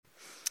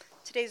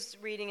Today's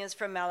reading is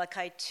from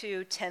Malachi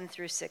 2:10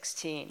 through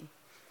 16.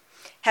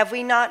 Have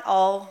we not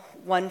all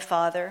one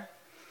Father?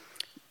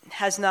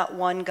 Has not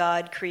one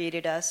God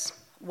created us?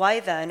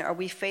 Why then are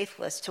we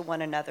faithless to one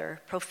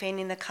another,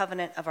 profaning the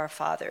covenant of our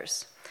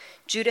fathers?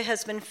 Judah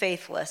has been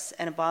faithless,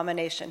 and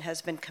abomination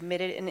has been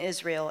committed in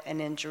Israel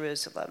and in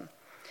Jerusalem.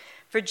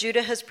 For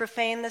Judah has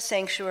profaned the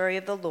sanctuary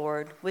of the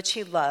Lord, which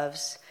he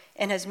loves,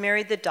 and has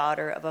married the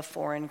daughter of a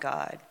foreign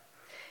god.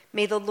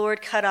 May the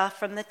Lord cut off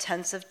from the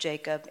tents of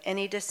Jacob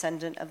any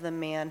descendant of the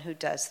man who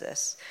does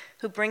this,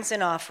 who brings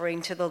an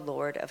offering to the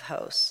Lord of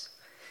hosts.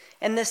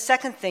 And this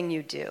second thing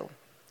you do,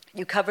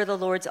 you cover the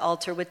Lord's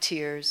altar with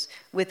tears,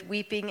 with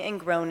weeping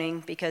and groaning,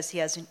 because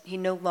he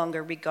no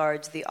longer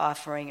regards the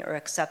offering or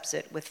accepts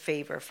it with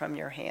favor from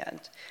your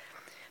hand.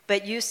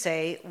 But you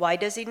say, why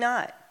does he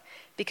not?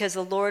 Because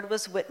the Lord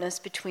was witness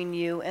between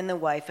you and the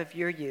wife of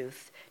your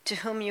youth, to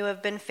whom you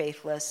have been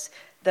faithless,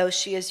 though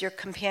she is your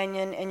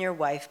companion and your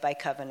wife by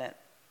covenant.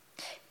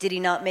 Did he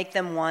not make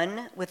them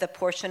one with a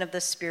portion of the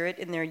Spirit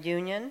in their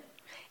union?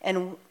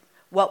 And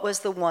what was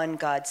the one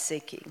God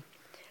seeking?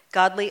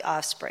 Godly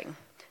offspring.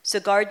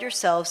 So guard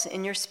yourselves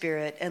in your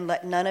spirit, and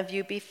let none of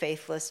you be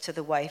faithless to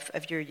the wife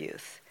of your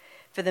youth.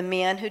 For the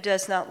man who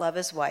does not love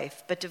his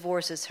wife, but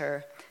divorces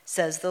her,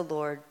 says the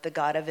Lord, the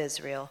God of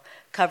Israel,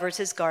 covers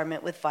his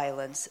garment with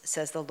violence,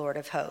 says the Lord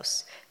of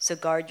hosts. So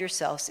guard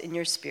yourselves in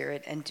your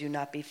spirit, and do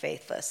not be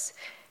faithless.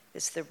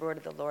 This is the word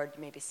of the Lord.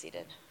 You may be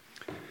seated.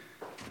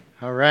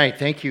 All right.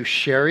 Thank you,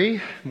 Sherry.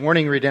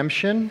 Morning,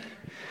 Redemption.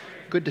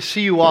 Good to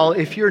see you all.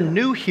 If you're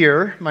new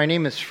here, my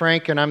name is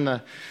Frank, and I'm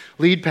the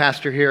lead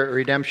pastor here at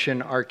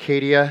Redemption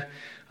Arcadia.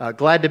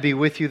 Glad to be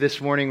with you this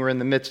morning. We're in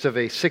the midst of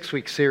a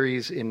 6-week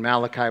series in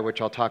Malachi,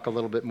 which I'll talk a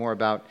little bit more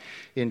about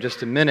in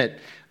just a minute.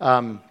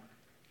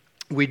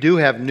 We do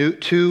have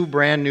two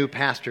brand new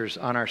pastors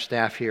on our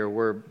staff here.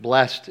 We're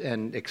blessed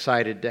and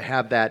excited to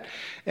have that.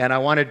 And I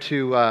wanted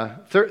to,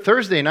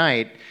 Thursday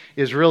night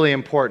is really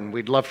important.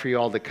 We'd love for you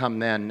all to come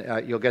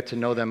then. You'll get to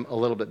know them a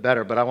little bit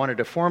better. But I wanted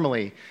to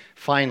formally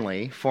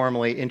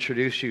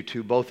introduce you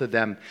to both of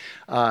them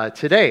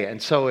today.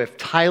 And so if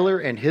Tyler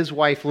and his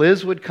wife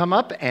Liz would come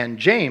up, and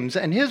James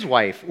and his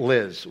wife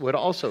Liz would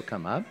also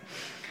come up.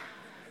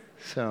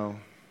 So...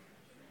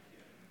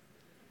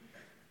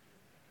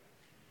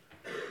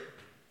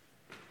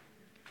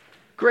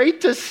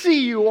 great to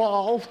see you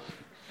all.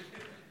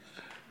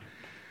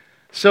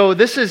 So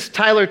this is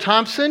Tyler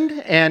Thompson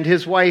and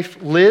his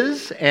wife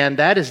Liz, and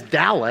that is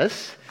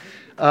Dallas.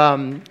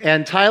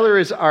 And Tyler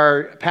is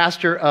our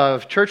pastor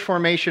of church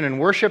formation and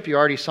worship. You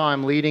already saw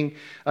him leading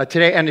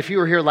today. And if you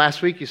were here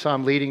last week, you saw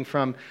him leading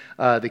from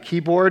the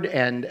keyboard.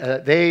 And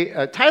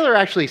Tyler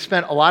actually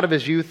spent a lot of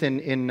his youth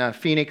in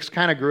Phoenix,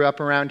 kind of grew up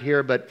around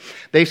here, but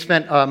they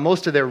spent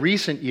most of their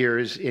recent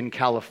years in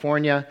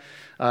California.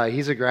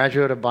 He's a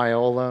graduate of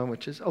Biola,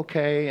 which is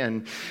okay,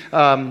 and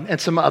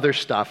some other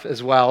stuff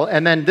as well.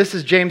 And then this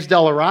is James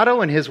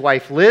Delarado and his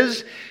wife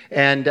Liz.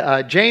 And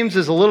James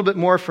is a little bit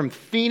more from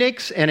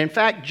Phoenix. And in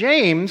fact,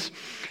 James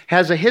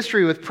has a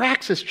history with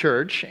Praxis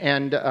Church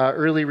and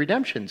Early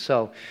Redemption.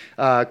 So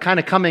kind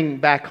of coming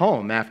back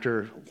home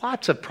after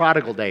lots of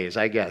prodigal days,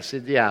 I guess.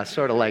 Yeah,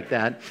 sort of like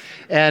that.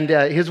 And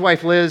his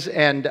wife Liz,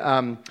 and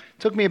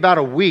took me about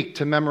a week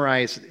to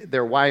memorize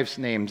their wives'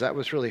 names. That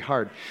was really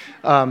hard.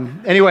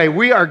 Anyway,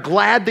 we are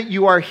glad that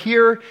you are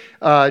here.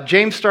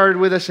 James started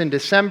with us in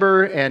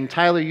December, and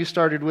Tyler, you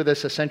started with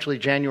us essentially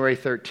January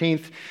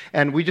 13th.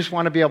 And we just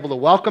want to be able to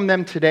welcome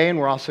them today, and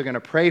we're also going to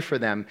pray for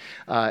them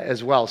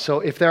as well.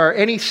 So if there are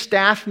any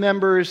staff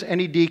members,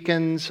 any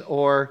deacons,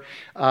 or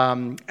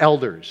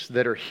elders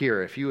that are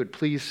here, if you would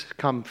please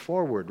come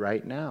forward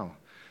right now.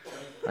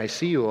 I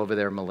see you over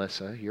there,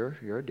 Melissa.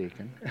 You're a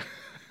deacon.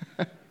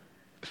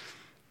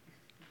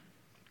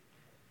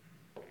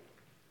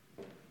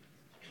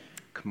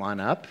 Come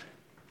on up.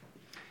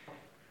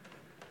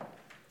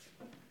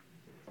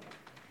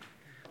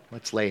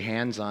 Let's lay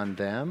hands on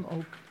them.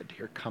 Oh, good.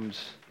 Here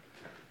comes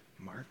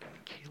Mark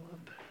and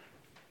Caleb.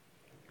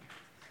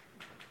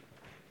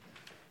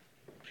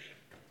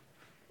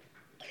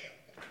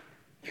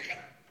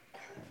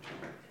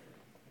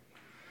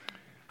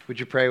 Would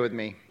you pray with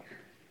me?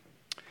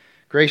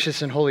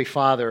 Gracious and Holy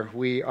Father,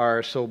 we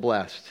are so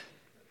blessed.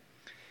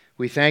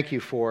 We thank you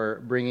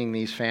for bringing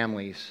these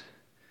families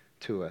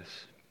to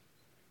us.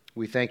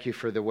 We thank you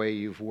for the way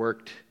you've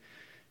worked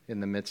in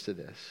the midst of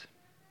this.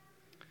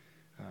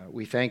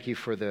 We thank you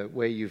for the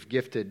way you've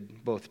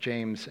gifted both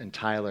James and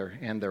Tyler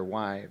and their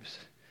wives,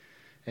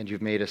 and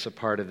you've made us a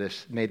part of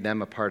this, made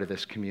them a part of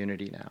this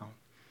community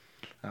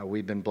now.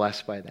 We've been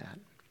blessed by that.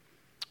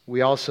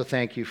 We also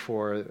thank you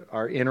for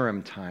our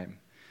interim time.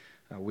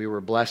 We were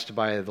blessed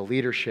by the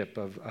leadership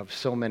of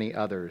so many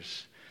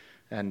others,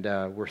 and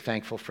we're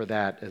thankful for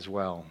that as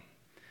well.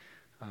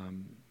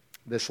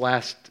 This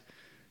last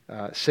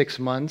 6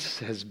 months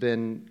has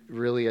been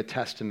really a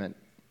testament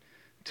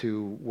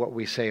to what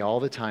we say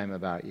all the time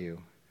about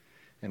you.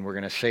 And we're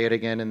going to say it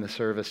again in the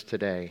service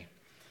today,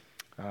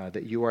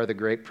 that you are the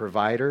great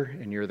provider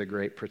and you're the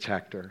great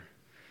protector.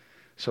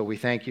 So we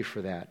thank you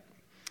for that.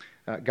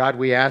 God,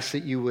 we ask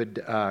that you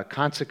would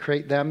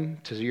consecrate them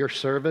to your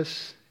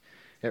service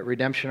at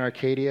Redemption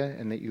Arcadia,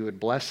 and that you would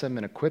bless them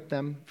and equip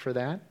them for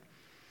that.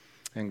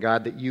 And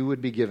God, that you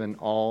would be given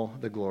all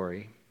the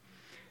glory.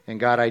 And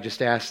God, I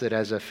just ask that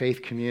as a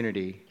faith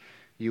community,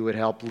 you would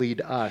help lead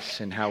us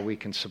in how we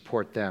can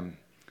support them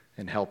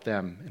and help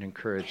them and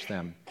encourage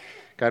them.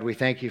 God, we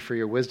thank you for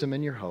your wisdom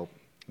and your hope.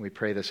 We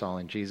pray this all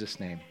in Jesus'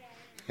 name.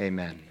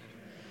 Amen.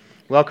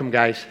 Welcome,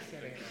 guys.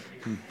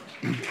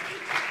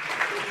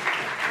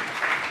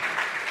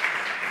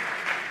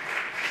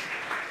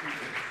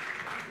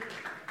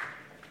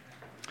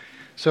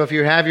 So if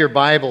you have your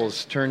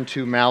Bibles, turn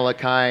to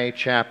Malachi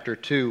chapter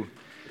 2.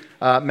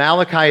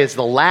 Malachi is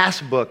the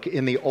last book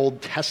in the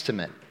Old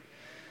Testament.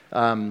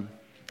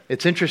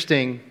 It's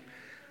interesting.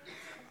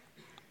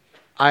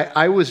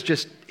 I was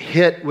just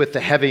hit with the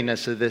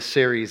heaviness of this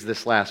series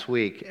this last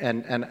week,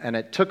 and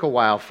it took a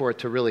while for it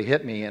to really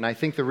hit me. And I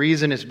think the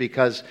reason is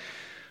because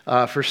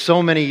for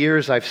so many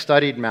years I've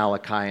studied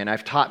Malachi, and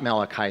I've taught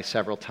Malachi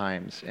several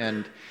times.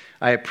 And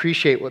I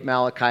appreciate what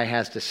Malachi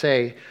has to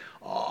say,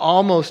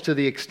 almost to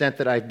the extent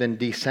that I've been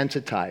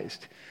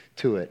desensitized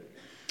to it.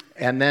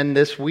 And then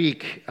this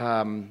week,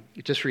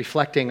 just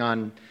reflecting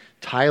on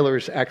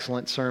Tyler's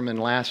excellent sermon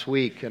last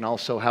week, and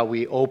also how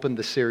we opened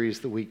the series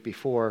the week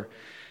before,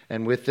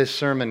 and with this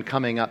sermon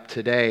coming up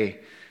today,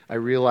 I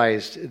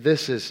realized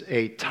this is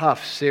a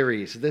tough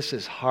series. This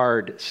is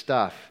hard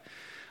stuff.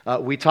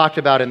 We talked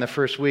about in the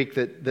first week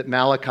that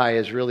Malachi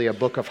is really a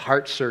book of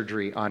heart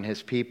surgery on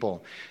his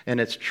people, and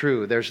it's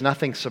true. There's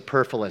nothing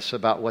superfluous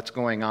about what's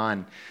going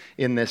on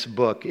in this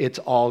book. It's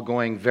all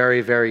going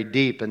very, very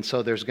deep, and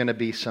so there's going to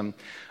be some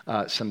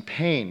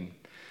pain.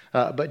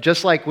 But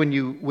just like when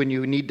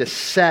you need to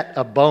set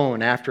a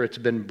bone after it's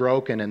been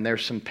broken and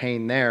there's some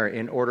pain there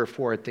in order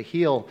for it to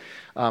heal,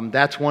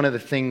 that's one of the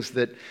things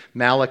that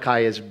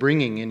Malachi is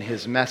bringing in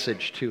his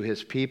message to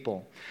his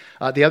people.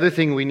 The other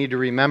thing we need to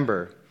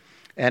remember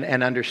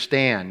and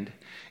understand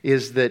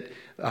is that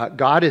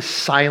God is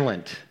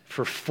silent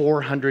for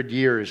 400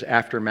 years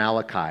after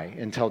Malachi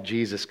until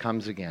Jesus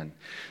comes again.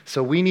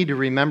 So we need to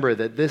remember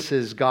that this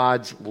is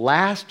God's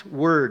last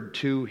word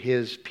to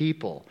his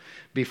people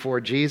before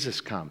Jesus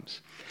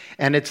comes.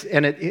 And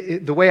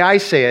the way I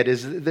say it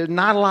is there's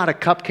not a lot of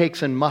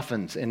cupcakes and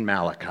muffins in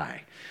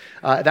Malachi.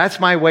 That's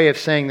my way of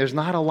saying there's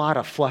not a lot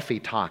of fluffy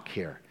talk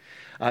here.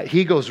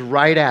 He goes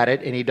right at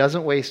it, and he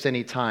doesn't waste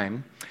any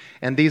time.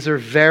 And these are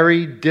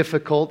very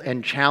difficult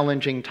and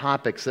challenging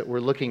topics that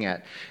we're looking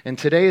at. And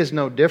today is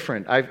no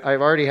different.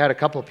 I've already had a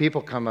couple of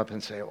people come up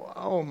and say,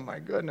 oh my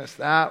goodness,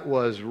 that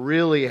was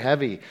really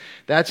heavy.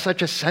 That's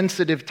such a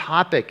sensitive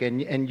topic,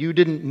 and you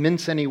didn't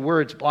mince any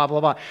words, blah,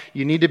 blah, blah.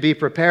 You need to be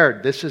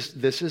prepared. This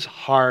is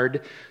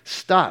hard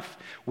stuff.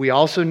 We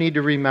also need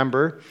to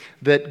remember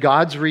that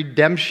God's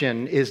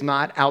redemption is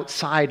not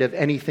outside of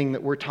anything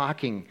that we're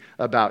talking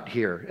about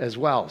here as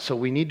well. So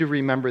we need to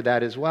remember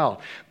that as well.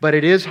 But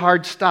it is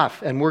hard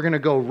stuff, and we're going to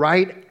go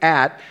right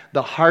at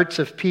the hearts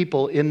of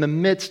people in the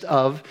midst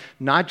of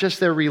not just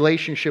their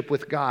relationship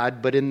with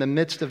God, but in the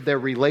midst of their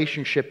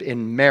relationship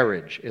in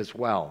marriage as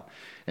well.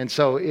 And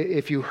so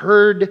if you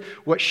heard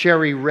what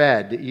Sherry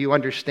read, you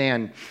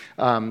understand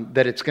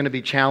that it's going to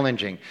be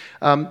challenging.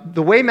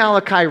 The way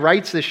Malachi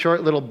writes this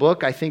short little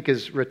book, I think,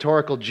 is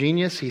rhetorical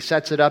genius. He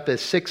sets it up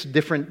as 6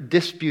 different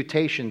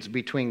disputations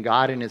between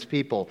God and his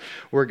people,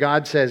 where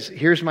God says,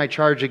 here's my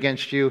charge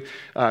against you.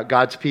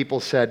 God's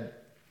people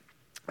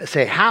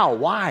say, how?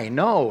 Why?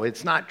 No,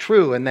 it's not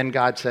true. And then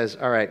God says,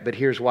 all right, but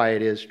here's why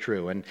it is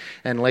true,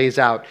 and lays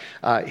out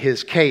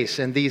his case.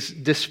 And these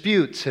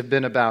disputes have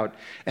been about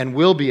and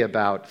will be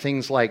about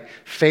things like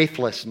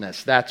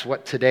faithlessness. That's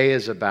what today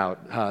is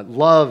about.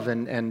 Love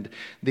and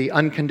the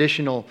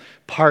unconditional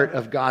part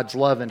of God's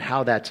love and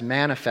how that's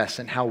manifest,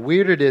 and how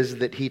weird it is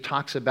that he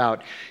talks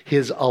about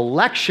his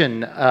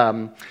election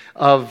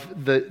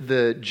of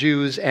the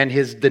Jews and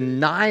his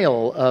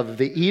denial of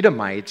the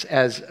Edomites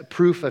as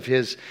proof of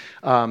his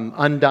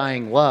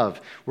undying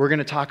love. We're going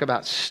to talk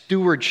about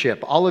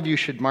stewardship. All of you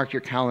should mark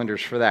your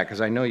calendars for that,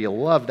 because I know you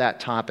love that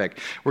topic.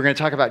 We're going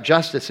to talk about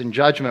justice and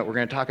judgment. We're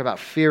going to talk about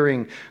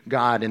fearing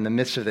God in the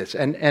midst of this.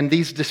 And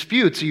these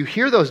disputes, you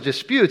hear those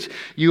disputes,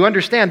 you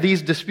understand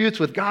these disputes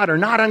with God are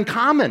not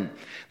uncommon.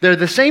 They're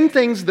the same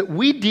things that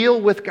we deal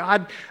with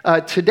God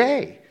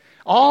today.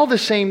 All the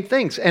same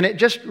things. And it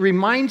just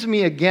reminds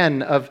me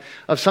again of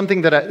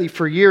something that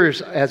for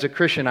years as a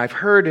Christian I've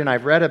heard and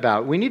I've read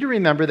about. We need to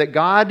remember that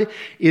God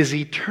is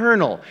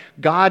eternal.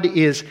 God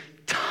is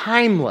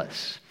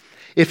timeless.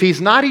 If he's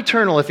not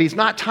eternal, if he's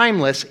not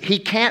timeless, he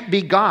can't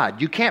be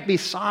God. You can't be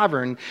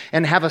sovereign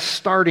and have a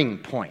starting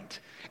point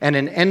and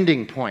an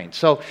ending point.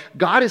 So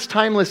God is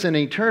timeless and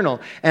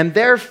eternal, and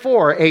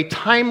therefore a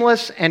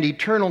timeless and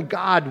eternal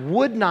God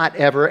would not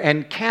ever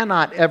and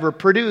cannot ever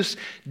produce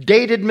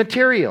dated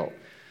material.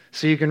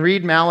 So you can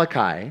read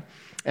Malachi,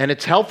 and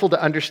it's helpful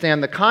to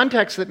understand the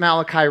context that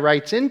Malachi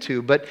writes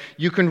into, but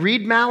you can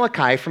read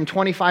Malachi from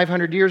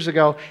 2,500 years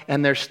ago,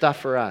 and there's stuff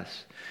for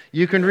us.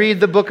 You can read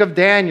the book of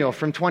Daniel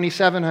from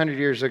 2,700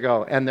 years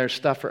ago, and there's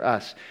stuff for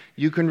us.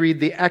 You can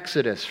read the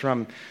Exodus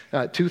from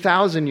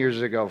 2,000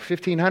 years ago,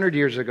 1,500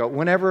 years ago,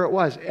 whenever it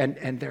was,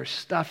 and there's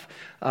stuff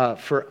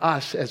for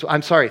us.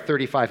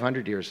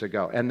 3,500 years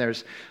ago, and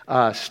there's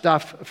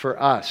stuff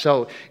for us.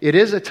 So it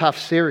is a tough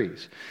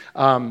series.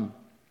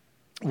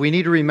 We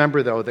need to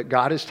remember, though, that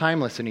God is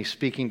timeless, and He's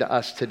speaking to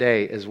us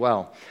today as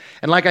well.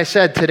 And like I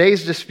said,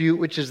 today's dispute,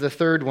 which is the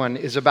third one,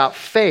 is about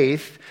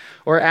faith,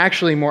 or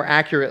actually, more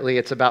accurately,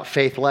 it's about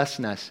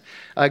faithlessness.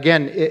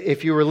 Again,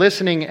 if you were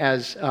listening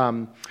as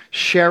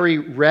Sherry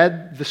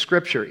read the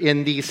scripture,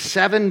 in these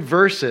 7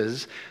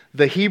 verses,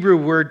 the Hebrew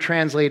word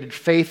translated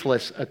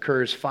faithless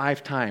occurs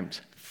 5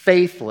 times.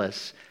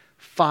 Faithless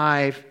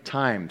 5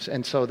 times.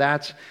 And so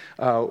that's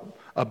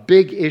a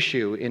big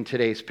issue in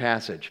today's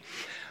passage.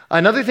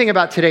 Another thing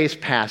about today's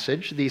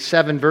passage, these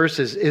 7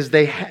 verses, is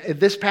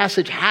this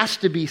passage has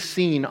to be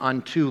seen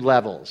on 2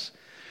 levels.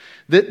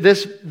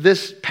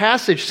 This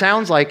passage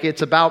sounds like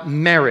it's about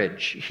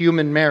marriage,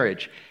 human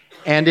marriage,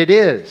 and it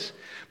is.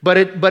 But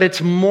it's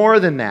more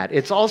than that.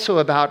 It's also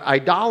about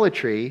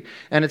idolatry,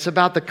 and it's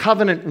about the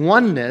covenant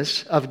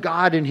oneness of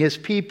God and His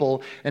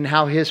people and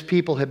how His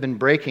people have been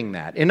breaking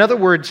that. In other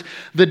words,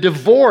 the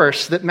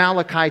divorce that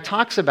Malachi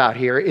talks about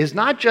here is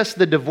not just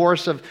the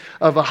divorce of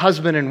a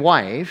husband and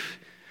wife,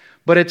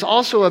 but it's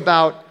also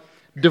about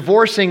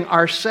divorcing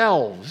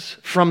ourselves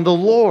from the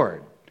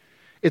Lord.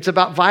 It's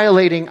about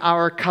violating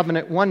our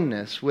covenant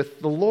oneness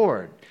with the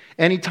Lord.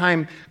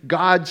 Anytime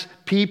God's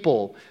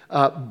people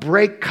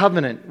break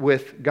covenant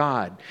with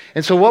God.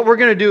 And so what we're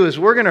going to do is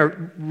we're going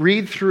to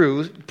read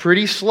through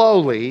pretty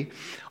slowly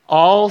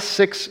all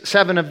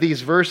 7 of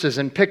these verses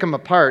and pick them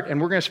apart.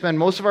 And we're going to spend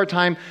most of our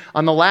time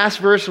on the last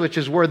verse, which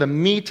is where the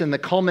meat and the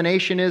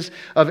culmination is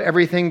of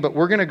everything. But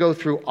we're going to go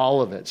through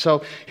all of it.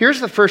 So here's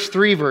the first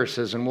 3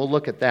 verses, and we'll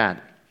look at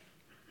that.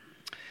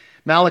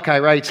 Malachi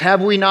writes,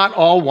 "Have we not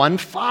all one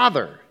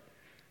Father?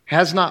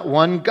 Has not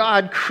one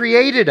God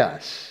created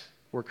us?"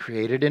 We're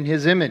created in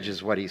His image,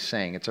 is what he's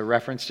saying. It's a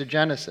reference to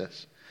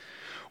Genesis.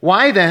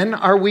 "Why then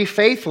are we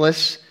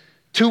faithless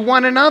to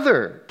one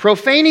another,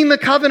 profaning the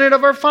covenant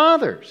of our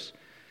fathers?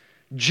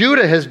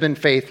 Judah has been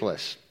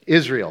faithless,"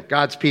 Israel,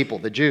 God's people,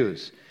 the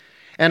Jews.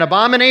 "An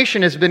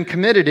abomination has been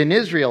committed in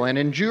Israel and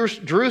in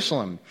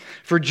Jerusalem,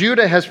 for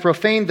Judah has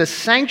profaned the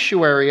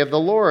sanctuary of the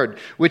Lord,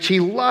 which He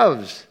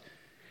loves,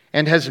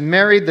 and has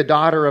married the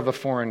daughter of a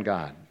foreign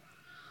god.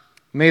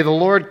 May the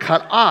Lord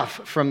cut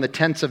off from the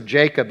tents of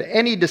Jacob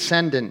any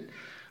descendant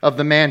of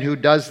the man who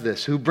does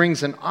this, who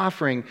brings an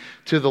offering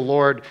to the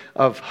Lord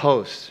of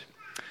hosts."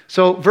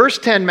 So verse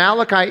 10,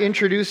 Malachi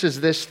introduces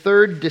this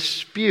third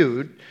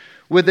dispute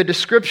with a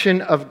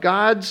description of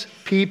God's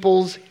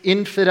people's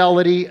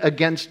infidelity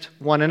against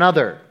one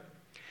another.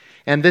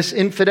 And this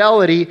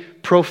infidelity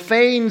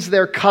profanes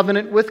their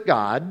covenant with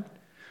God,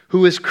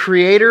 who is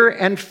creator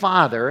and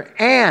father,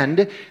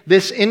 and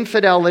this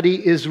infidelity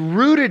is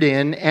rooted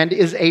in and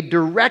is a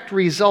direct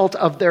result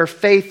of their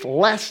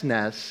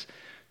faithlessness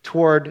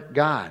toward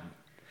God.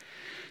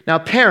 Now,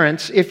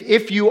 parents,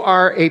 if you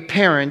are a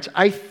parent,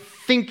 I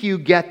think you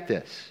get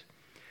this.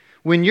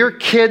 When your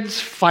kids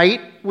fight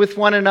with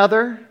one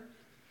another,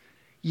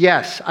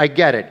 yes, I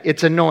get it.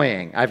 It's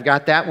annoying. I've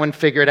got that one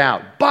figured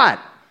out. But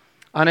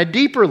on a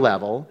deeper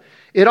level,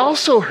 it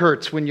also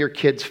hurts when your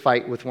kids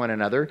fight with one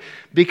another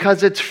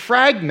because it's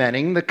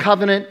fragmenting the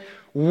covenant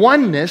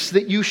oneness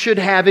that you should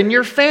have in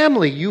your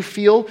family. You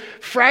feel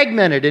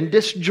fragmented and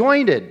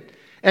disjointed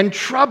and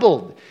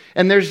troubled.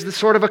 And there's this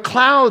sort of a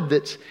cloud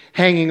that's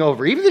hanging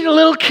over. Even the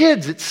little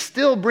kids, it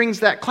still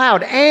brings that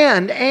cloud.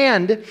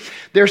 And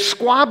their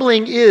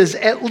squabbling is,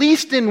 at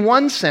least in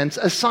one sense,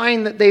 a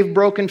sign that they've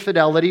broken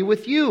fidelity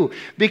with you.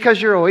 Because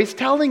you're always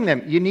telling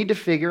them, you need to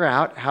figure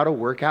out how to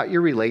work out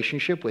your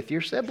relationship with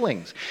your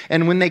siblings.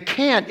 And when they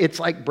can't, it's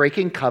like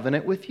breaking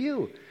covenant with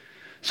you.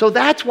 So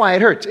that's why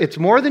it hurts. It's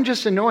more than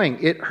just annoying.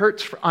 It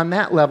hurts on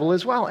that level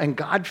as well. And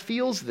God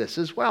feels this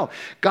as well.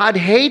 God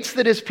hates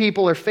that His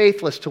people are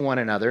faithless to one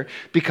another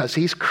because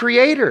He's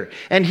creator.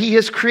 And He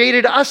has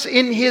created us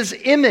in His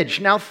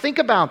image. Now think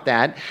about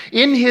that.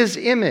 In His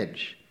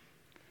image.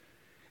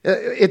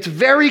 It's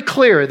very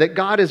clear that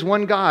God is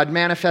one God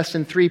manifest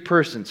in 3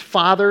 persons.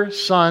 Father,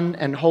 Son,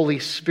 and Holy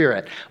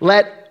Spirit.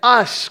 Let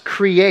us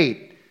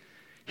create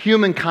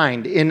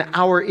humankind in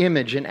our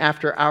image and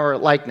after our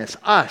likeness.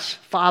 Us,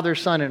 Father,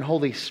 Son, and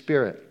Holy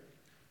Spirit.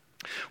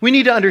 We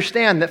need to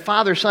understand that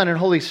Father, Son, and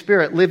Holy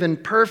Spirit live in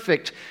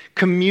perfect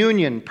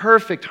communion,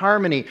 perfect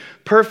harmony,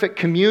 perfect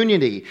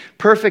community,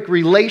 perfect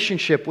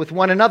relationship with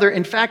one another.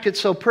 In fact, it's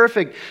so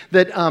perfect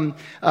that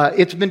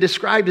it's been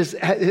described as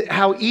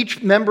how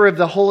each member of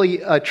the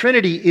Holy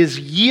Trinity is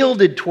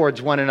yielded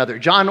towards one another.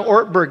 John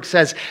Ortberg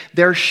says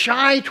they're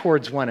shy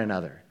towards one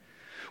another.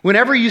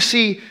 Whenever you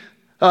see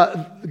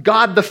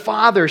God the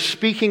Father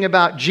speaking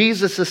about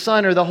Jesus the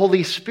Son or the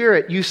Holy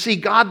Spirit, you see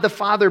God the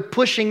Father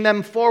pushing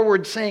them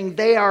forward, saying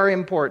they are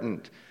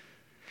important.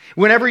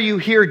 Whenever you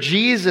hear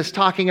Jesus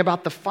talking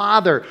about the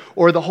Father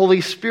or the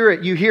Holy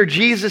Spirit, you hear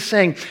Jesus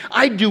saying,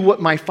 I do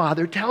what my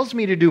Father tells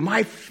me to do.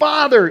 My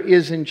Father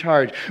is in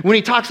charge. When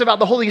he talks about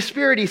the Holy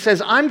Spirit, he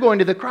says, I'm going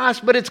to the cross,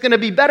 but it's going to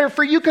be better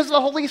for you because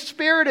the Holy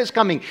Spirit is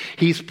coming.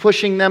 He's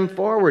pushing them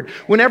forward.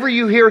 Whenever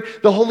you hear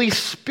the Holy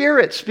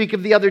Spirit speak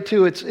of the other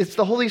two, it's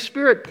the Holy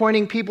Spirit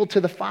pointing people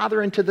to the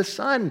Father and to the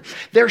Son.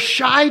 They're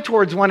shy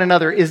towards one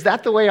another. Is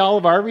that the way all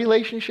of our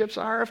relationships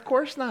are? Of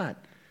course not,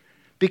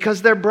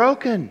 because they're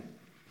broken.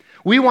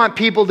 We want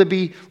people to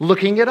be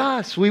looking at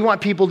us. We want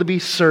people to be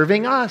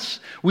serving us.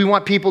 We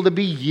want people to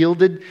be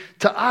yielded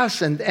to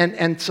us.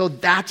 And so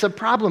that's a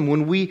problem.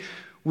 When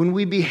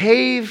we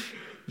behave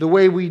the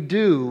way we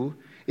do,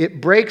 it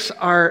breaks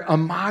our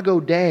imago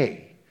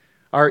Dei,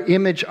 our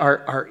image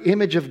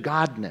of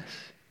Godness.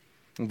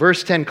 And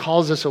verse 10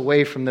 calls us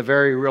away from the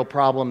very real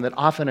problem that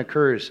often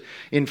occurs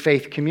in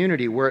faith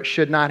community where it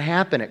should not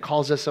happen. It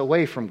calls us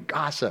away from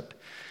gossip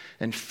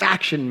and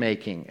faction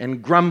making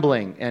and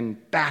grumbling and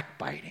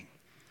backbiting.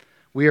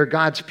 We are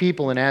God's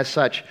people, and as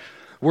such,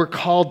 we're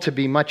called to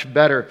be much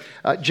better.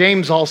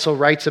 James also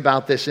writes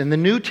about this in the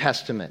New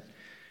Testament.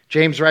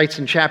 James writes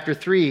in chapter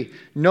 3,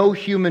 no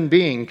human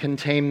being can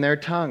tame their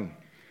tongue.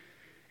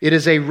 It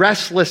is a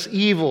restless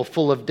evil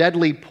full of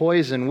deadly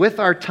poison. With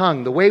our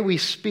tongue, the way we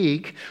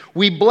speak,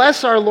 we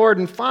bless our Lord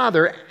and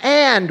Father,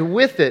 and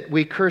with it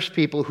we curse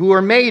people who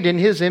are made in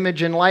his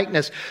image and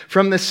likeness.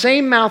 From the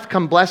same mouth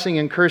come blessing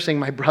and cursing.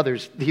 My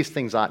brothers, these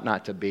things ought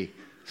not to be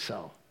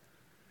so.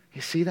 You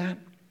see that?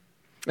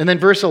 And then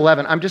verse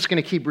 11, I'm just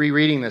going to keep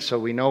rereading this so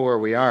we know where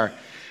we are.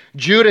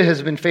 Judah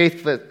has been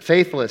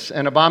faithless,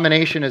 and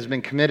abomination has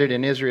been committed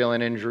in Israel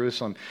and in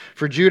Jerusalem.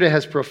 For Judah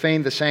has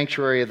profaned the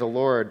sanctuary of the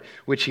Lord,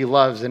 which he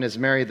loves, and has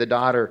married the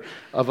daughter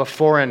of a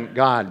foreign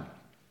god.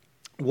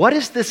 What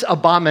is this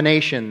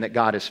abomination that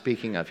God is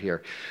speaking of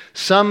here?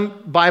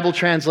 Some Bible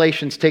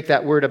translations take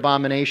that word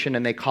abomination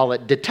and they call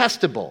it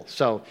detestable.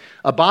 So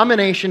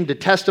abomination,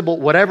 detestable,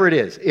 whatever it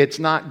is, it's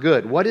not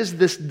good. What is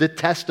this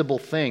detestable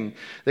thing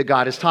that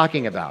God is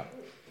talking about?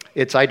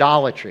 It's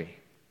idolatry.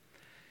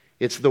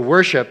 It's the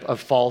worship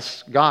of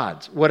false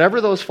gods.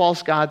 Whatever those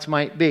false gods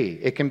might be.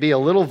 It can be a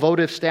little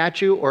votive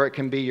statue or it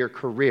can be your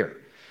career.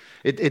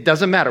 It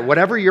doesn't matter.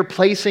 Whatever you're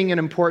placing in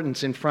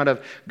importance in front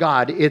of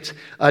God, it's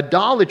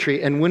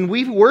idolatry. And when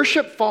we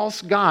worship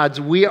false gods,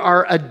 we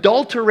are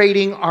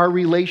adulterating our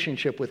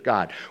relationship with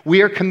God.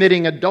 We are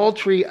committing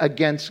adultery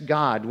against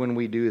God when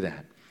we do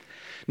that.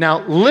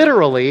 Now,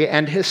 literally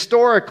and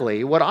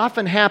historically, what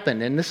often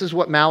happened, and this is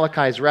what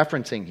Malachi is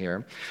referencing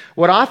here,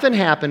 what often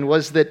happened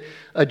was that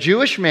a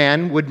Jewish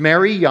man would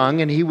marry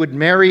young, and he would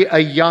marry a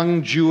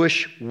young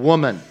Jewish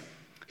woman.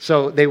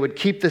 So they would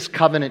keep this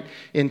covenant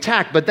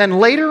intact. But then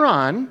later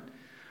on,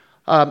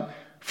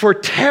 for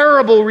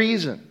terrible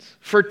reasons,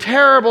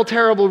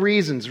 terrible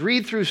reasons,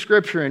 read through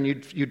Scripture and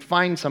you'd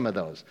find some of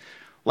those.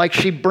 Like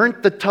she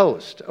burnt the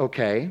toast,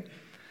 okay?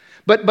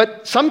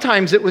 But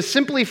sometimes it was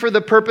simply for the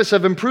purpose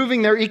of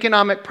improving their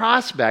economic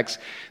prospects.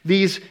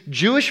 These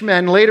Jewish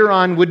men later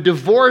on would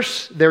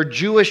divorce their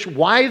Jewish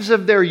wives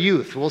of their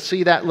youth. We'll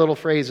see that little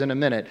phrase in a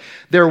minute.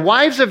 Their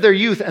wives of their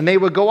youth, and they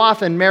would go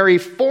off and marry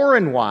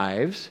foreign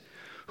wives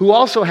who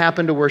also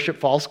happened to worship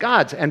false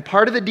gods. And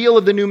part of the deal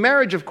of the new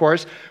marriage, of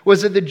course,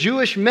 was that the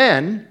Jewish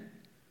men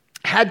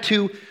had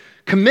to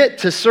commit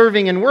to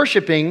serving and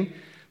worshiping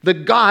the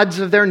gods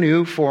of their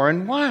new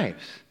foreign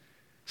wives.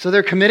 So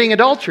they're committing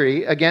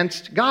adultery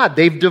against God.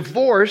 They've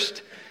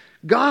divorced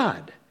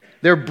God.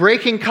 They're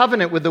breaking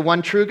covenant with the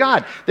one true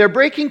God. They're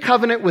breaking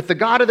covenant with the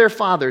God of their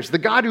fathers, the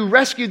God who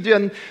rescued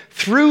them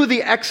through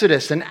the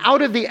Exodus and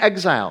out of the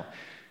exile,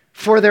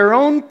 for their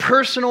own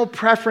personal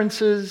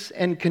preferences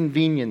and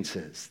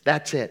conveniences.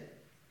 That's it.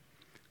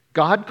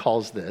 God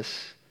calls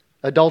this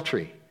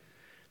adultery.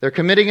 They're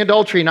committing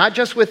adultery not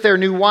just with their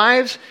new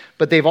wives,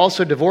 but they've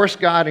also divorced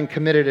God and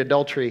committed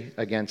adultery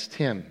against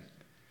him.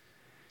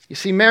 You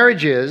see,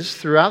 marriage is,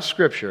 throughout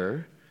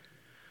Scripture,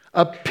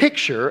 a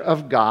picture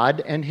of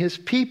God and his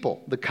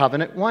people, the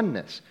covenant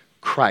oneness,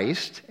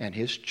 Christ and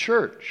his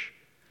church.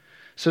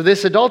 So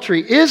this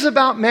adultery is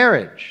about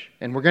marriage,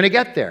 and we're going to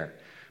get there.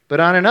 But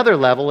on another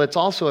level, it's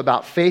also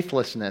about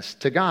faithlessness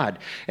to God.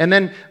 And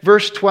then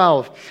verse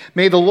 12,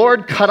 may the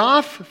Lord cut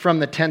off from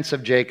the tents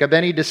of Jacob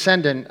any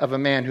descendant of a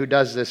man who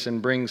does this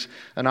and brings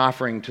an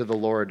offering to the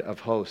Lord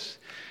of hosts.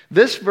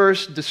 This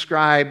verse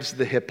describes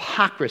the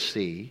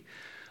hypocrisy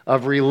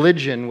of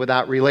religion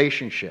without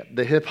relationship,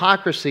 the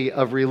hypocrisy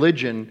of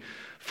religion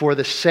for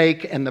the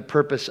sake and the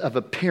purpose of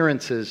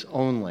appearances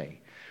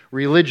only,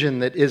 religion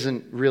that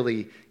isn't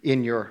really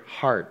in your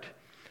heart.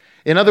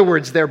 In other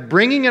words, they're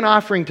bringing an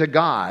offering to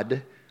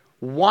God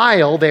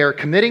while they are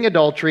committing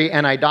adultery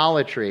and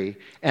idolatry,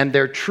 and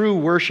their true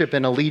worship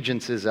and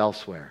allegiance is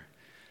elsewhere.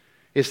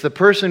 It's the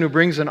person who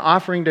brings an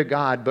offering to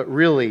God, but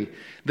really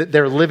that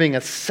they're living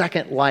a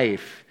second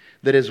life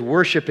that is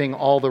worshiping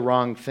all the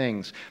wrong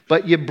things.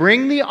 But you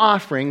bring the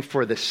offering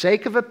for the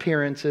sake of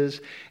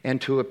appearances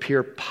and to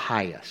appear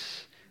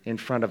pious in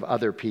front of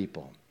other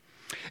people.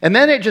 And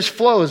then it just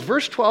flows.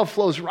 Verse 12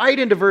 flows right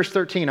into verse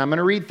 13. I'm going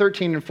to read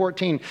 13 and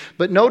 14,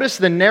 but notice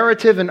the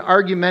narrative and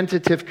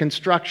argumentative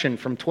construction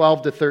from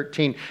 12 to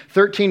 13.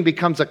 13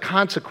 becomes a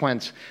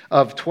consequence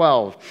of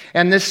 12.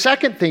 And this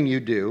second thing you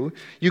do,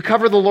 you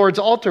cover the Lord's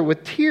altar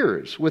with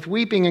tears, with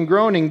weeping and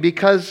groaning,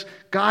 because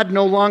God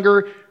no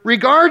longer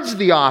regards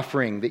the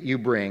offering that you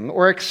bring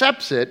or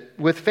accepts it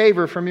with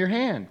favor from your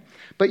hand.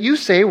 But you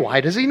say,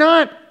 why does he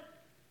not?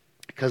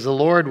 Because the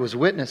Lord was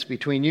witness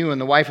between you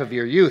and the wife of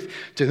your youth,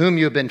 to whom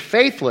you have been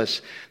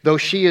faithless, though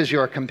she is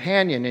your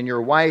companion and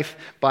your wife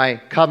by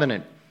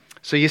covenant.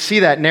 So you see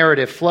that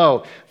narrative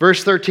flow.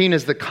 Verse 13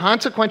 is the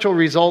consequential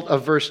result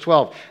of verse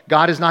 12.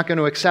 God is not going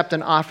to accept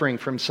an offering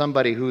from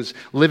somebody who's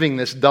living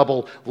this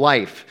double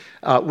life,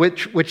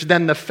 which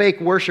then the fake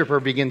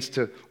worshiper begins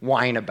to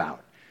whine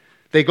about.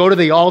 They go to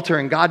the altar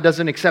and God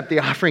doesn't accept the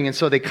offering, and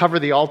so they cover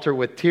the altar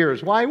with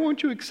tears. Why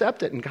won't you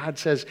accept it? And God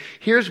says,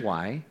 here's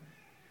why.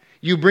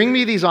 You bring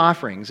me these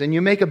offerings and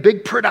you make a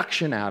big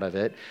production out of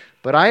it,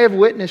 but I have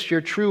witnessed your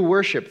true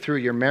worship through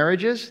your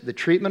marriages, the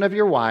treatment of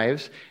your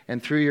wives,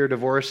 and through your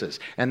divorces.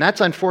 And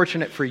that's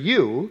unfortunate for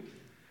you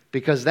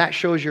because that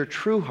shows your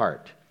true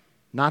heart,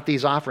 not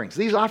these offerings.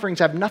 These offerings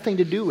have nothing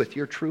to do with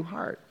your true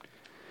heart.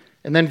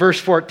 And then verse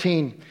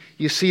 14,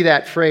 you see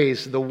that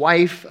phrase, the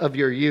wife of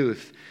your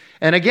youth.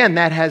 And again,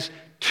 that has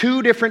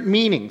two different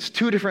meanings,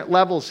 two different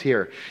levels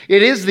here.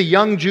 It is the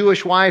young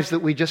Jewish wives that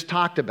we just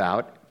talked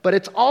about, but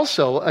it's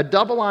also a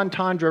double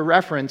entendre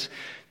reference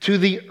to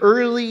the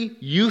early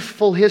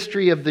youthful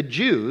history of the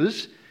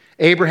Jews,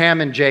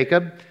 Abraham and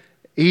Jacob,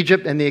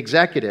 Egypt and the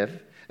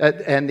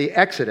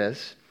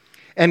Exodus,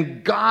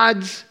 and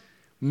God's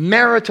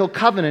marital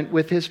covenant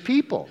with his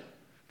people,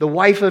 the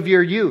wife of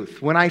your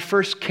youth. When I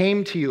first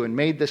came to you and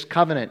made this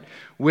covenant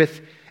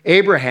with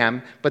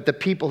Abraham, but the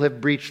people have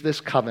breached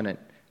this covenant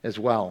as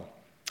well.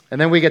 And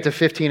then we get to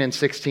 15 and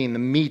 16, the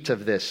meat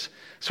of this,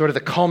 sort of the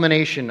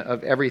culmination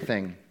of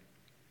everything.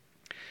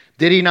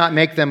 Did he not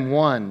make them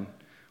one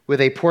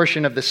with a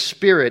portion of the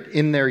Spirit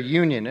in their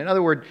union? In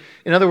other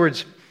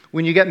words,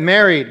 when you get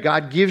married,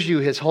 God gives you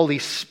his Holy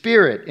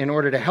Spirit in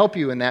order to help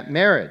you in that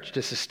marriage,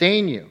 to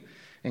sustain you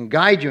and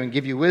guide you and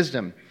give you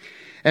wisdom.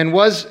 And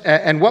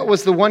what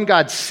was the one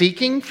God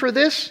seeking for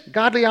this?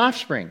 Godly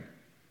offspring.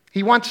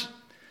 He wants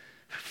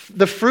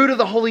the fruit of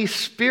the Holy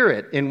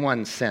Spirit in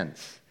one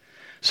sense.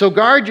 So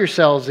guard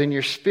yourselves in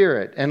your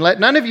spirit, and let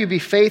none of you be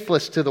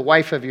faithless to the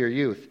wife of your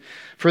youth.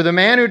 For the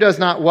man who does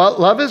not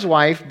love his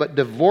wife but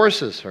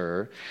divorces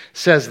her,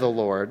 says the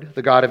Lord,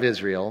 the God of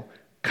Israel,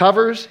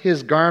 covers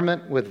his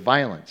garment with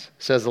violence,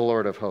 says the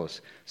Lord of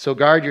hosts. So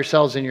guard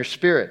yourselves in your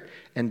spirit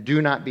and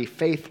do not be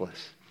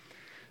faithless.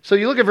 So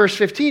you look at verse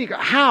 15, you go,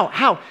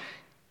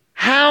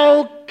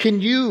 how can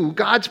you,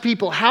 God's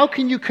people, how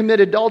can you commit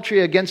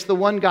adultery against the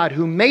one God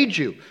who made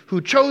you,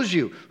 who chose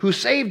you, who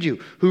saved you,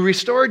 who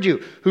restored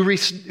you, who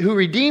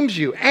redeems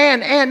you,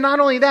 and not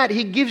only that,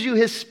 he gives you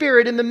his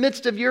Spirit in the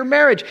midst of your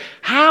marriage?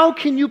 How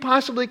can you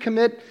possibly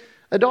commit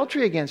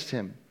adultery against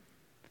him?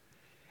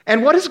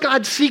 And what does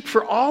God seek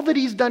for all that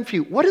he's done for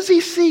you? What does he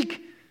seek?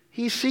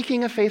 He's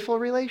seeking a faithful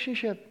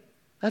relationship.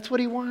 That's what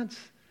he wants.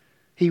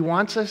 He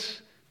wants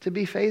us to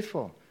be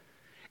faithful.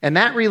 And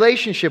that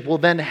relationship will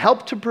then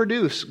help to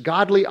produce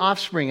godly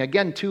offspring.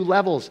 Again, two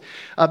levels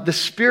of the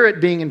Spirit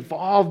being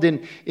involved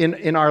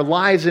in our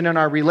lives and in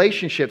our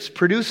relationships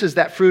produces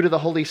that fruit of the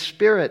Holy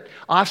Spirit.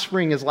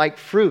 Offspring is like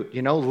fruit,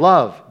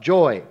 love,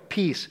 joy,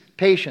 peace,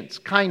 patience,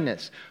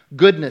 kindness,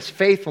 goodness,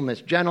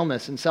 faithfulness,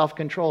 gentleness, and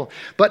self-control.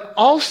 But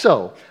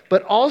also,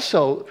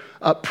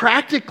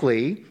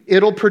 practically,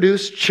 it'll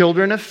produce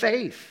children of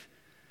faith,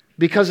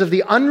 because of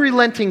the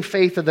unrelenting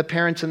faith of the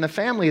parents and the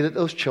family that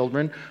those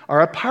children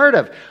are a part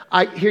of.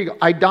 Here you go.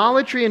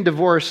 Idolatry and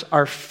divorce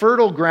are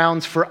fertile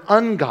grounds for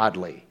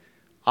ungodly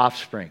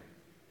offspring.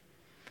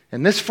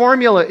 And this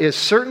formula is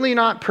certainly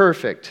not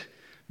perfect,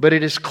 but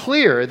it is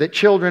clear that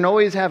children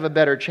always have a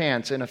better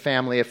chance in a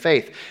family of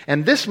faith.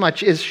 And this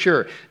much is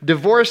sure.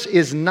 Divorce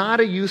is not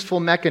a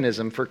useful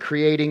mechanism for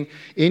creating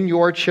in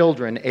your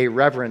children a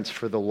reverence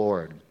for the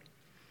Lord.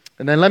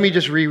 And then let me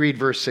just reread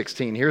verse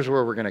 16. Here's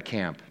where we're going to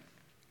camp.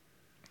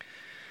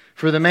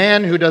 For the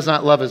man who does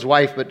not love his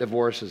wife but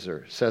divorces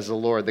her, says the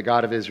Lord, the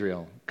God of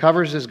Israel,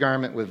 covers his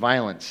garment with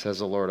violence, says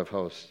the Lord of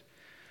hosts.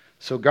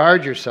 So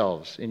guard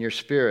yourselves in your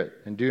spirit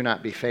and do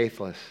not be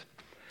faithless.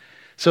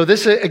 So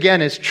this,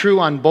 again, is true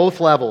on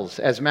both levels,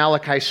 as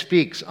Malachi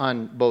speaks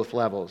on both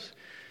levels.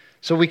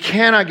 So we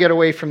cannot get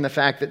away from the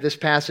fact that this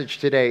passage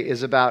today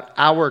is about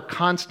our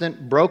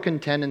constant broken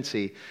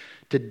tendency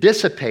to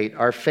dissipate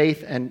our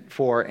faith and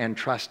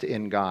trust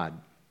in God.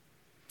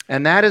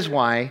 And that is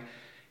why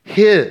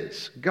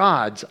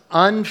God's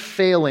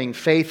unfailing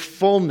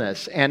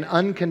faithfulness and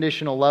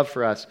unconditional love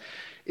for us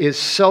is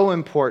so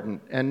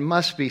important and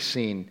must be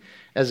seen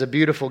as a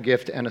beautiful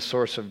gift and a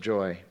source of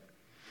joy.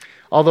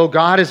 Although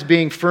God is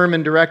being firm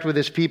and direct with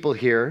his people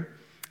here,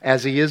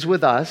 as he is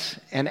with us,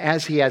 and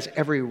as he has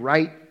every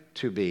right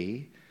to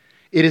be,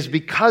 it is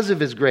because of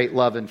his great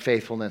love and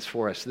faithfulness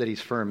for us that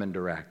he's firm and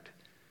direct.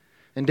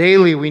 And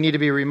daily we need to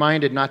be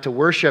reminded not to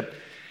worship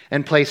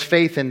and place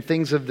faith in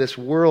things of this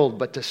world,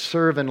 but to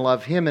serve and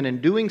love Him. And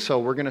in doing so,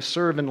 we're going to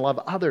serve and love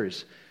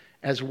others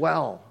as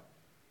well.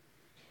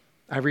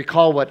 I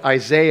recall what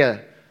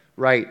Isaiah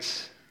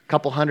writes a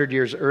couple hundred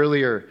years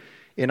earlier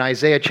in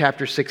Isaiah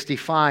chapter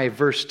 65,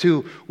 verse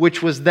 2,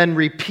 which was then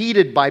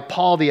repeated by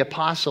Paul the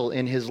Apostle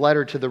in his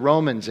letter to the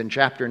Romans in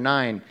chapter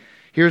 9.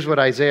 Here's what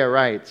Isaiah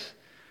writes.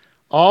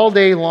 All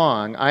day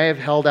long I have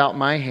held out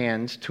my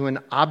hands to an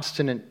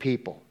obstinate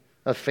people,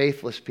 a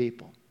faithless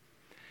people.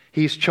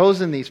 He's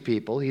chosen these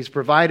people. He's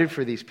provided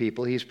for these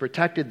people. He's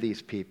protected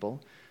these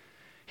people.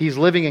 He's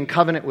living in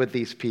covenant with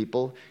these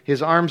people.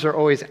 His arms are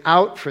always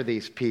out for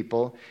these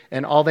people,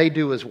 and all they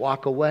do is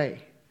walk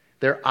away.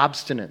 They're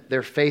obstinate.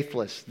 They're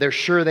faithless. They're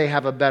sure they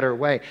have a better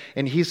way.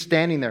 And he's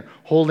standing there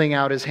holding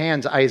out his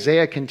hands.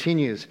 Isaiah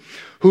continues,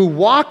 who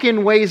walk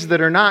in ways that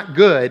are not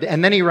good.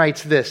 And then he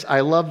writes this. I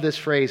love this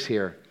phrase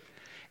here.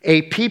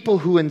 A people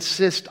who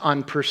insist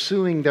on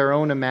pursuing their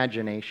own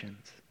imaginations.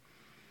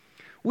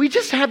 We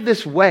just have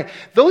this way.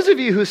 Those of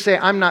you who say,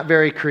 I'm not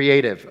very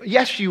creative.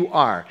 Yes, you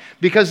are.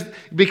 Because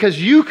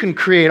you can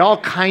create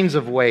all kinds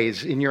of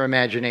ways in your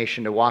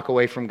imagination to walk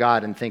away from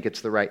God and think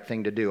it's the right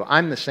thing to do.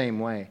 I'm the same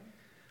way.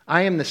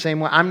 I am the same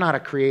way. I'm not a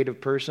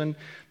creative person.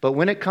 But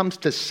when it comes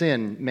to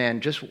sin, man,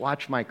 just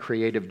watch my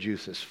creative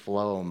juices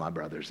flow, my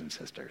brothers and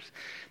sisters.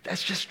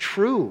 That's just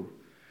true.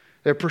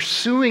 They're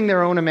pursuing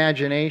their own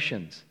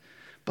imaginations.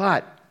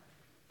 But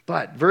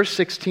verse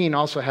 16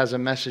 also has a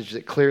message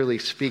that clearly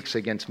speaks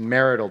against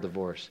marital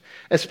divorce,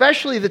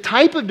 especially the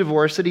type of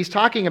divorce that he's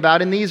talking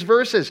about in these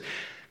verses.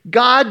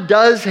 God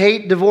does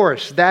hate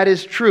divorce. That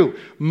is true,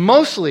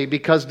 mostly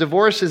because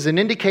divorce is an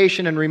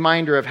indication and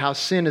reminder of how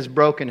sin has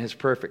broken His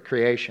perfect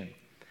creation.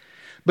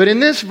 But in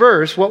this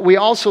verse, what we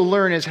also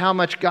learn is how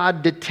much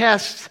God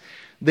detests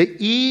the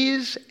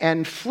ease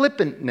and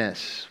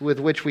flippantness with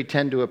which we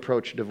tend to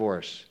approach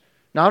divorce,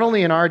 not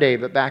only in our day,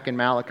 but back in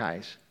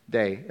Malachi's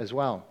day as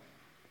well.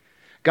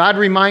 God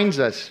reminds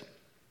us,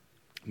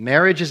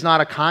 marriage is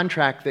not a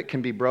contract that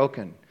can be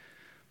broken,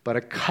 but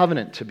a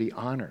covenant to be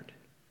honored.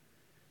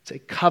 It's a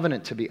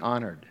covenant to be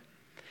honored.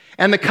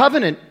 And the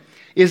covenant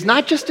is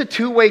not just a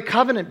two-way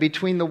covenant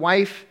between the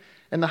wife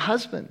and the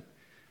husband.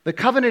 The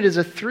covenant is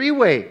a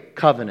three-way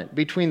covenant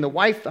between the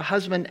wife, the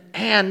husband,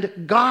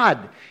 and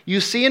God.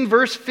 You see in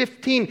verse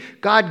 15,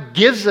 God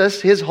gives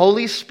us His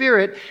Holy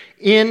Spirit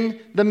in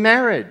the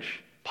marriage.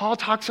 Paul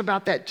talks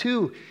about that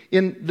too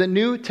in the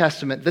New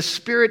Testament. The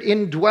Spirit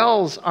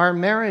indwells our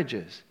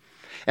marriages.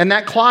 And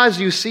that clause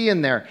you see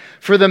in there,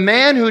 for the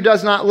man who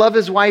does not love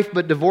his wife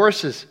but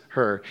divorces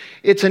her.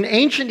 It's an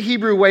ancient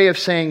Hebrew way of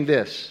saying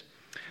this.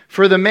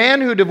 For the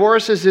man who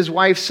divorces his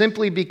wife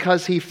simply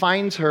because he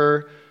finds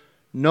her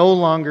no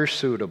longer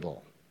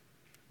suitable.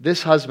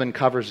 This husband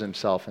covers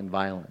himself in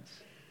violence.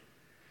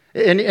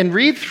 And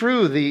read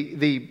through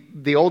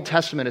the Old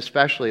Testament,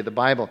 especially the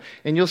Bible,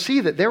 and you'll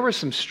see that there were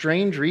some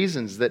strange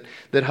reasons that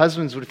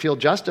husbands would feel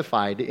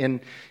justified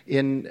in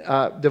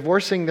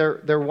divorcing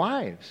their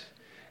wives.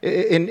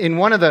 In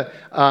one of the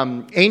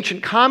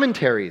ancient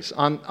commentaries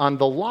on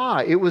the law,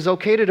 it was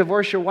okay to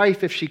divorce your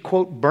wife if she,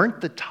 quote, burnt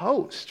the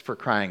toast, for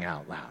crying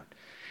out loud.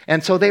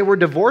 And so they were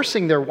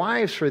divorcing their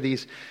wives for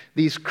these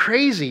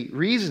crazy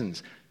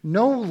reasons.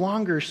 No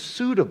longer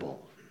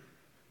suitable.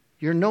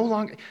 You're no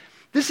longer...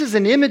 This is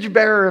an image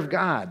bearer of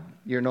God.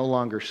 You're no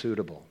longer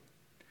suitable.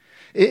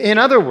 In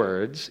other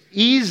words,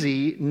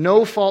 easy,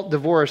 no-fault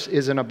divorce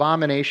is an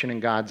abomination in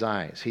God's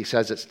eyes. He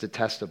says it's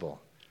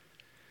detestable.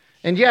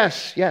 And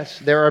yes,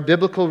 there are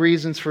biblical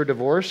reasons for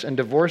divorce, and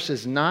divorce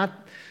is not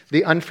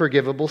the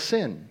unforgivable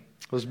sin.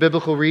 Those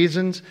biblical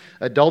reasons,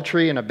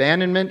 adultery and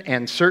abandonment,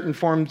 and certain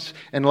forms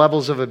and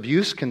levels of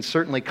abuse can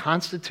certainly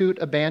constitute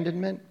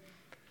abandonment.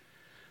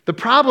 The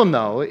problem,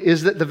 though,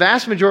 is that the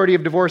vast majority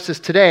of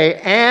divorces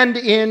today and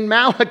in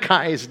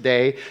Malachi's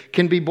day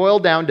can be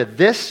boiled down to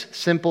this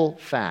simple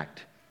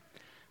fact.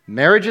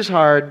 Marriage is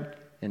hard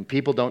and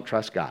people don't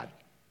trust God.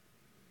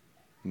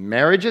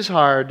 Marriage is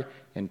hard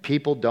and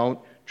people don't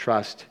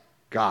trust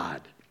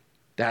God.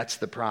 That's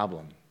the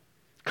problem.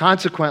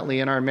 Consequently,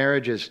 in our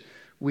marriages,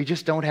 we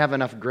just don't have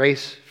enough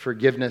grace,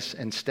 forgiveness,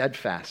 and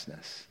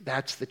steadfastness.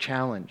 That's the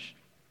challenge.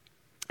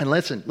 And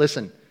listen.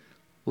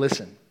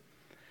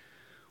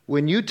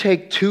 When you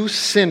take two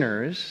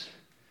sinners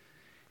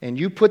and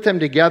you put them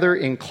together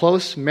in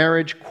close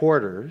marriage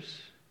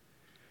quarters,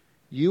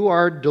 you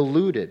are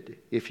deluded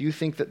if you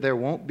think that there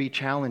won't be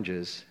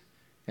challenges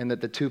and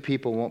that the two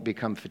people won't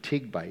become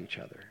fatigued by each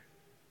other.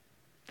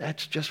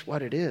 That's just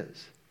what it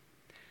is.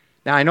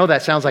 Now, I know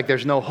that sounds like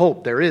there's no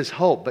hope. There is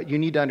hope, but you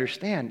need to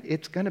understand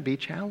it's going to be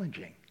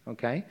challenging,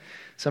 okay?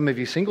 Some of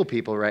you single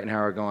people right now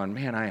are going,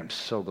 man, I am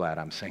so glad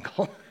I'm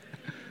single.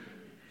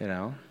 You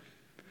know?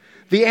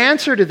 The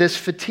answer to this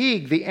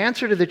fatigue, the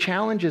answer to the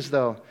challenges,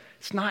 though,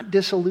 it's not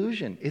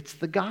disillusion. It's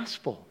the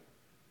gospel.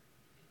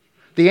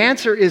 The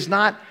answer is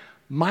not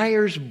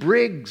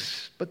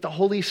Myers-Briggs, but the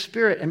Holy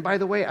Spirit. And by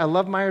the way, I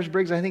love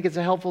Myers-Briggs. I think it's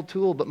a helpful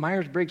tool, but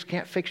Myers-Briggs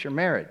can't fix your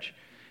marriage.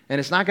 And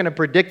it's not going to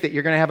predict that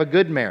you're going to have a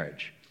good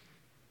marriage.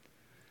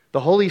 The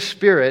Holy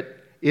Spirit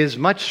is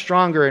much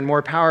stronger and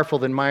more powerful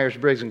than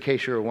Myers-Briggs, in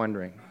case you were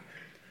wondering.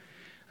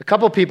 A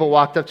couple people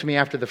walked up to me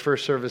after the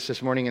first service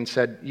this morning and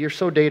said, "You're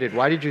so dated.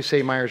 Why did you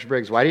say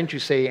Myers-Briggs? Why didn't you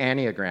say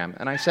Enneagram?"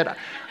 And I said,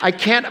 I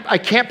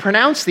can't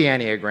pronounce the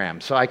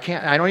Enneagram, so I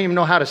don't even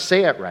know how to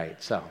say it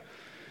right. So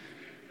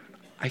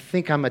I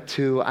think I'm a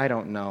 2. I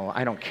don't know.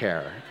 I don't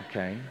care,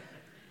 okay?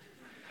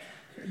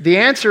 The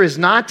answer is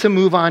not to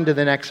move on to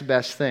the next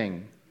best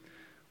thing,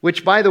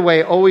 which, by the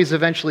way, always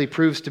eventually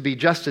proves to be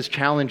just as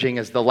challenging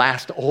as the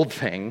last old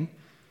thing,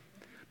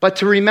 but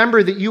to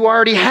remember that you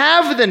already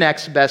have the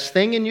next best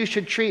thing and you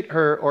should treat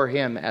her or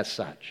him as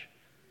such.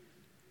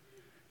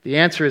 The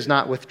answer is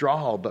not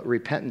withdrawal, but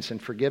repentance and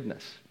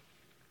forgiveness.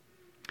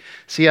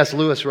 C.S.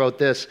 Lewis wrote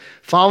this: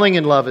 "Falling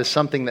in love is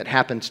something that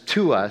happens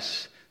to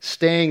us.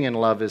 Staying in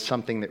love is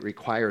something that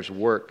requires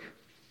work."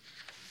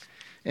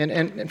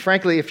 And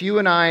frankly, if you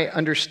and I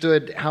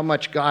understood how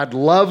much God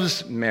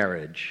loves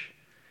marriage,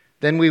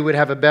 then we would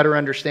have a better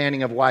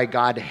understanding of why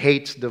God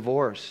hates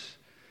divorce.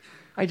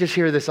 I just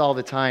hear this all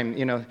the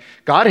time,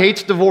 God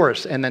hates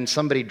divorce, and then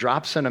somebody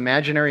drops an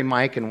imaginary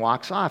mic and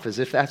walks off as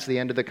if that's the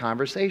end of the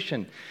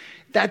conversation.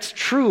 That's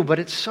true, but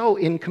it's so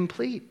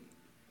incomplete.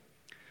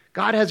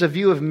 God has a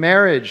view of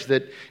marriage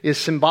that is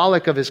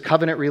symbolic of his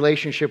covenant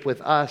relationship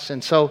with us.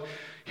 And so,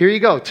 here you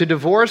go. To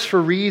divorce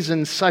for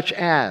reasons such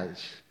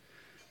as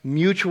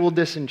mutual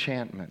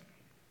disenchantment,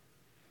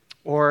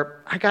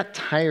 or I got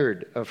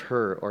tired of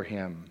her or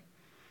him,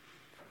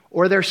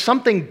 or there's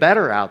something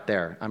better out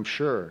there, I'm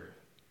sure,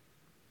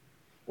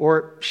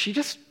 or she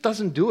just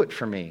doesn't do it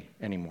for me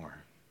anymore,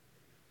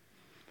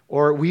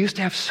 or we used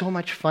to have so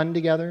much fun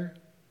together,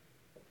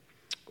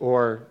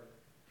 or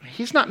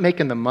he's not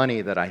making the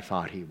money that I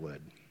thought he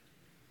would,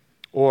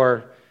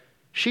 or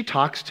she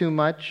talks too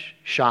much,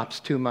 shops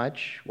too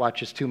much,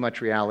 watches too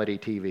much reality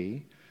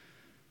TV,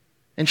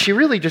 and she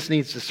really just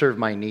needs to serve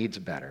my needs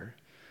better.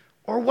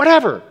 Or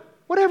whatever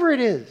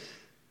it is.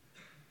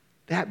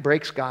 That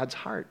breaks God's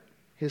heart.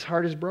 His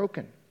heart is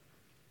broken.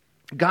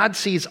 God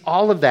sees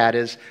all of that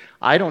as,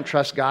 I don't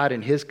trust God,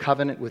 and his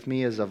covenant with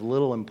me is of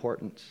little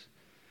importance.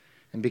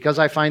 And because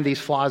I find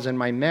these flaws in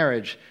my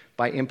marriage,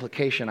 by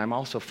implication, I'm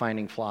also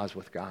finding flaws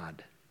with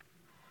God.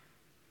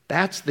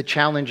 That's the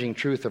challenging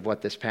truth of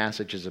what this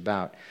passage is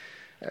about.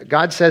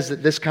 God says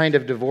that this kind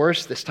of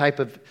divorce, this type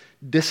of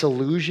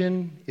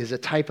disillusion, is a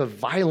type of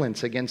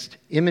violence against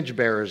image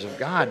bearers of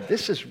God.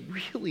 This is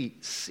really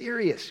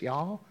serious,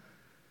 y'all.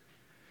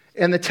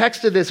 And the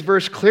text of this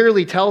verse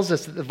clearly tells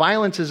us that the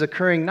violence is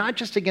occurring not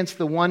just against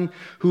the one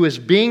who is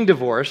being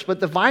divorced, but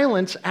the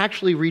violence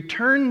actually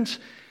returns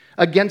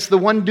against the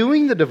one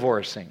doing the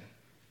divorcing.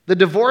 The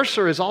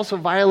divorcer is also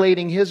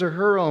violating his or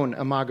her own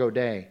imago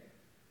Dei.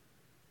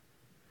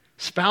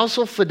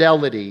 Spousal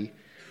fidelity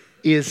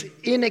is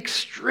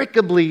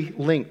inextricably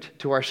linked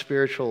to our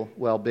spiritual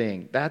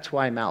well-being. That's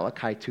why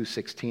Malachi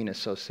 2:16 is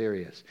so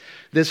serious.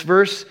 This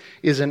verse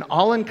is an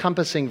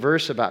all-encompassing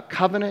verse about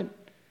covenant,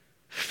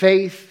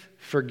 faith,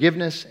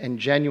 forgiveness, and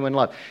genuine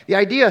love. The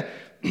idea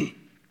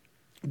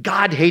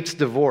God hates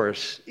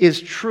divorce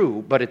is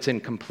true, but it's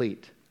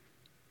incomplete.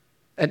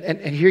 And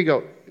here you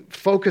go.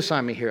 Focus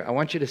on me here. I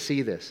want you to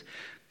see this.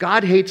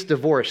 God hates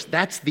divorce.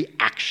 That's the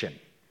action.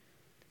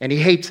 And he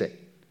hates it.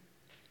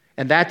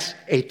 And that's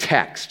a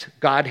text.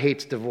 God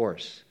hates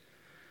divorce.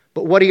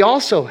 But what he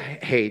also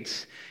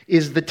hates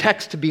is the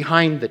text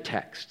behind the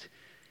text.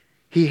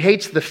 He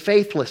hates the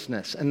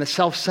faithlessness and the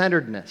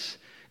self-centeredness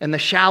and the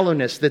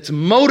shallowness that's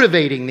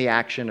motivating the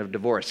action of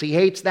divorce. He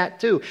hates that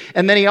too.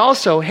 And then he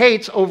also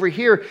hates over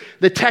here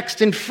the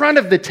text in front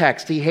of the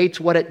text. He hates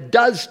what it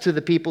does to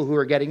the people who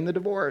are getting the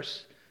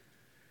divorce,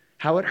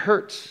 how it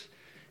hurts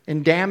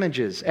and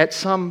damages at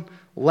some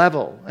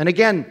level. And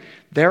again,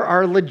 there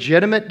are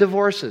legitimate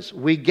divorces.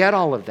 We get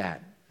all of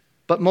that.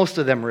 But most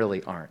of them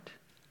really aren't.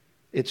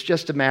 It's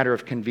just a matter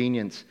of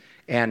convenience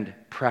and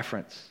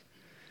preference.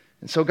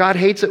 And so God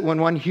hates it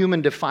when one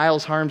human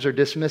defiles, harms, or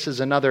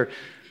dismisses another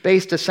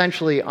based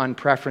essentially on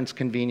preference,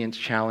 convenience,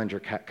 challenge, or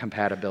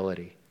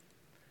compatibility.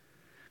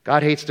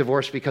 God hates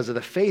divorce because of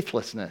the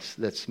faithlessness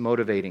that's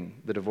motivating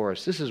the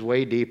divorce. This is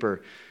way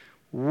deeper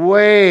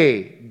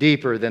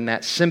than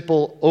that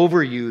simple,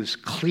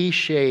 overused,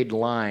 cliched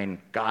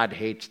line, God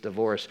hates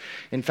divorce.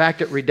 In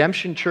fact, at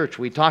Redemption Church,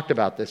 we talked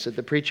about this at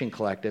the Preaching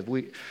Collective.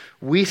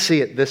 We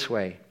see it this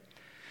way.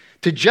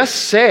 To just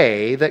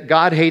say that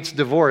God hates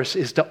divorce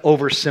is to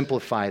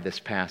oversimplify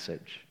this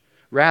passage.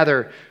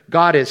 Rather,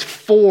 God is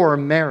for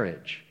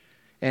marriage,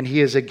 and he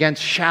is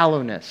against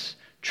shallowness,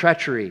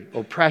 treachery,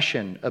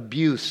 oppression,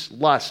 abuse,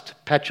 lust,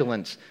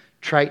 petulance,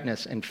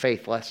 triteness, and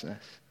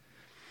faithlessness.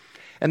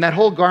 And that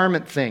whole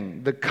garment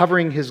thing, the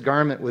covering his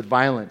garment with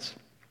violence.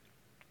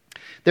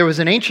 There was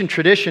an ancient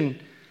tradition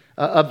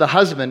of the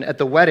husband at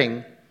the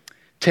wedding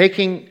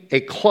taking a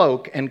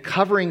cloak and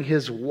covering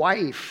his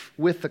wife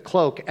with the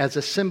cloak as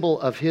a symbol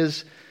of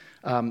his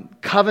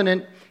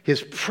covenant,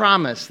 his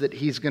promise that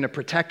he's going to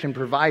protect and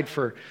provide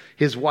for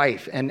his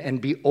wife and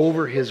be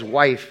over his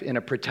wife in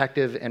a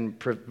protective and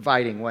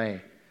providing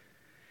way.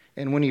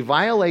 And when he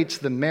violates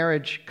the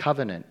marriage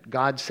covenant,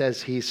 God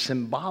says he's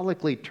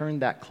symbolically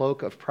turned that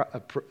cloak of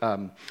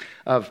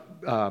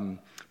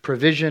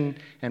provision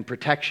and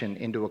protection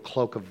into a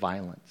cloak of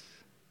violence.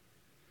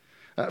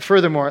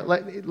 Furthermore,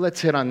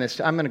 let's hit on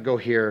this. I'm going to go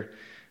here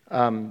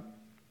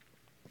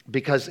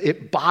because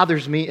it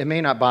bothers me. It may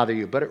not bother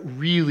you, but it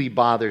really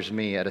bothers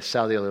me at a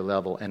cellular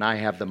level, and I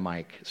have the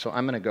mic. So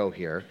I'm going to go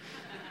here.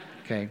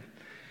 Okay.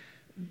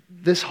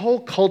 This whole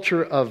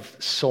culture of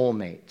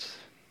soulmates.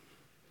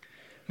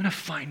 I'm going to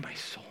find my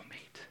soulmate.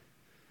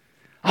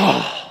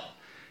 Oh,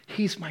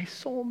 he's my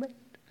soulmate.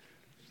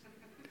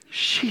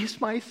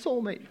 She's my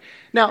soulmate.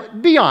 Now,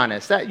 be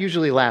honest. That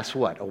usually lasts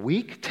what? A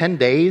week? 10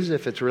 days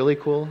if it's really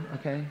cool?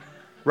 Okay.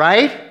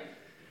 Right?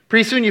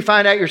 Pretty soon you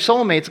find out your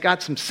soulmate's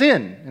got some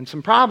sin and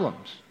some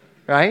problems.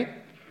 Right?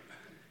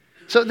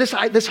 So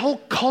this whole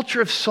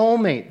culture of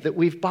soulmate that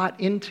we've bought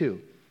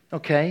into.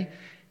 Okay?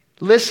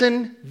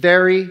 Listen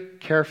very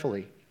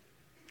carefully.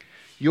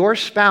 Your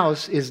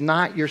spouse is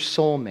not your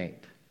soulmate.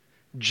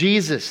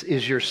 Jesus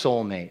is your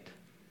soulmate.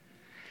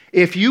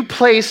 If you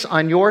place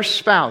on your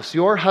spouse,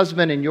 your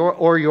husband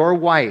or your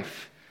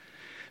wife,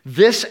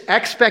 this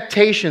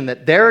expectation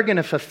that they're going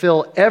to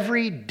fulfill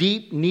every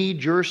deep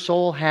need your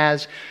soul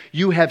has,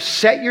 you have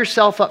set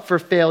yourself up for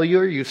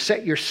failure. You've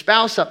set your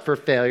spouse up for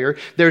failure.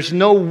 There's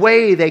no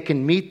way they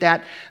can meet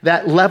that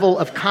level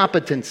of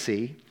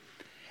competency.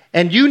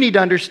 And you need to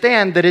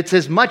understand that it's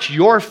as much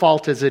your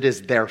fault as it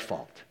is their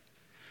fault.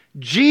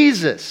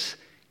 Jesus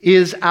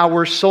is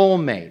our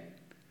soulmate.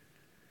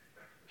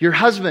 Your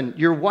husband,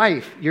 your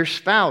wife, your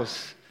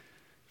spouse,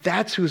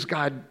 that's who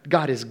God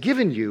has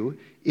given you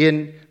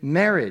in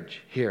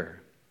marriage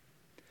here.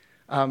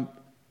 It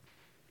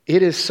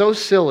is so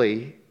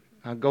silly,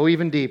 I'll go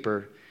even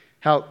deeper,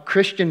 how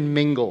Christian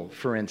Mingle,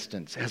 for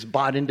instance, has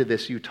bought into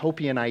this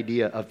utopian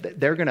idea of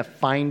they're going to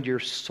find your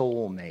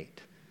soulmate.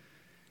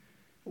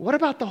 What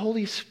about the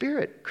Holy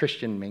Spirit,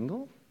 Christian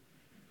Mingle?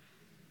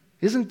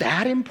 Isn't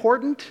that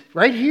important?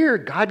 Right here,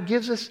 God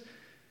gives us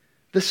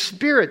the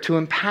Spirit to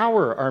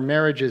empower our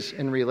marriages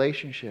and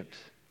relationships.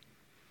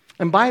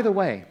 And by the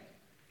way,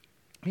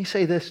 let me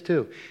say this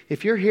too.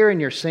 If you're here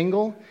and you're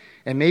single,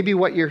 and maybe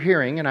what you're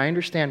hearing, and I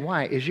understand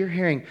why, is you're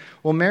hearing,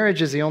 well,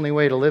 marriage is the only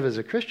way to live as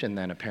a Christian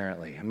then,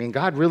 apparently. I mean,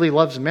 God really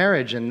loves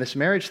marriage, and this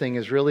marriage thing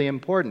is really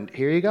important.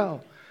 Here you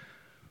go.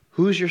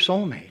 Who's your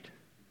soulmate?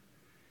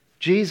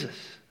 Jesus.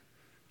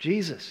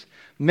 Jesus.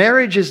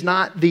 Marriage is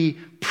not the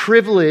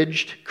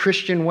privileged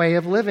Christian way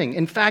of living.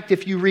 In fact,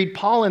 if you read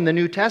Paul in the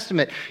New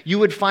Testament, you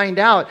would find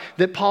out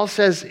that Paul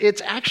says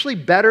it's actually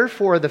better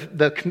for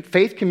the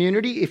faith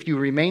community if you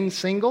remain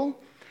single,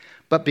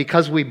 but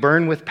because we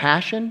burn with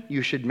passion,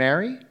 you should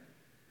marry.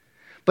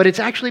 But it's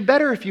actually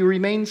better if you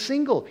remain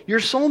single. Your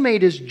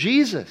soulmate is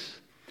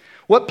Jesus.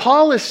 What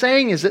Paul is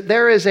saying is that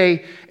there is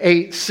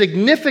a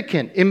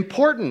significant,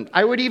 important,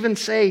 I would even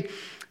say,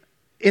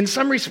 in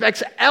some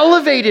respects,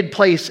 elevated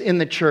place in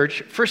the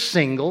church for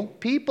single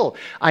people.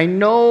 I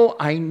know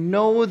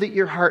that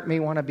your heart may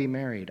want to be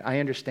married. I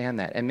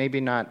understand that. And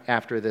maybe not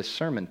after this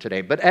sermon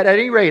today. But at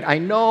any rate, I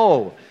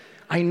know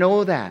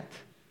that.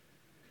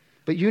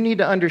 But you need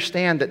to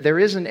understand that there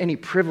isn't any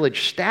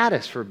privileged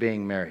status for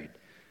being married.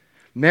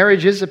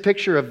 Marriage is a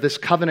picture of this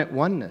covenant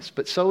oneness,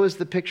 but so is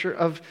the picture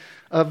of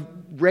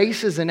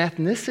races and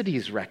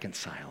ethnicities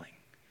reconciling.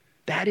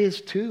 That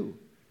is too.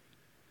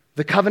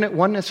 The covenant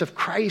oneness of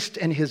Christ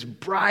and his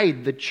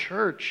bride, the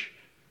church,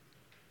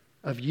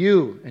 of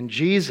you and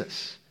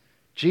Jesus.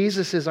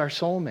 Jesus is our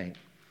soulmate.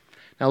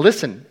 Now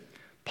listen,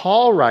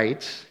 Paul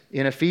writes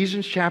in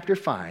Ephesians chapter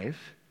 5,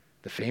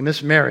 the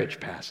famous marriage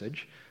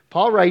passage,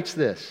 Paul writes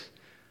this,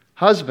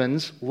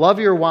 "Husbands, love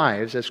your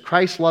wives as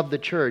Christ loved the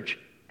church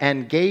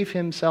and gave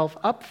himself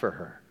up for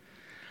her."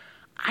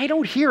 I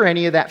don't hear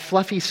any of that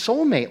fluffy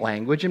soulmate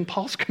language in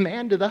Paul's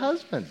command to the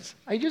husbands.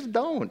 I just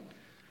don't.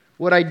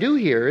 What I do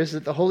hear is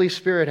that the Holy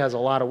Spirit has a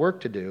lot of work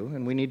to do,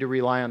 and we need to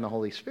rely on the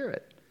Holy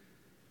Spirit.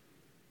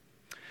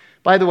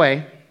 By the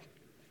way,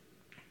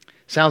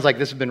 sounds like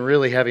this has been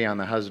really heavy on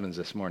the husbands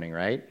this morning,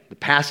 right? The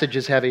passage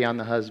is heavy on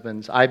the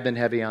husbands. I've been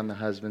heavy on the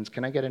husbands.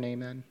 Can I get an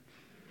amen?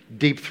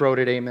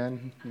 Deep-throated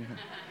amen? You know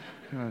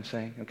what I'm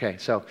saying? Okay,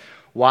 so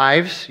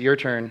wives, your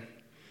turn.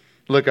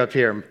 Look up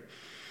here,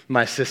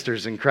 my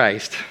sisters in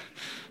Christ.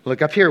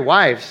 Look up here,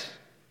 wives.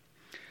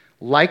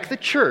 Like the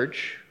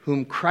church,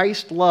 whom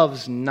Christ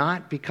loves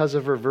not because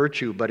of her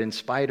virtue, but in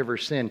spite of her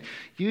sin,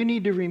 you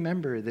need to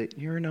remember that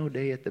you're no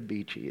day at the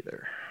beach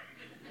either.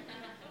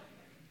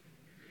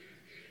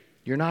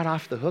 You're not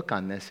off the hook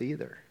on this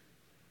either.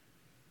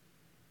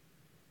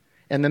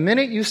 And the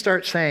minute you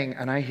start saying,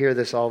 and I hear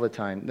this all the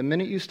time, the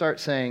minute you start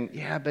saying,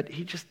 yeah, but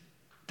he just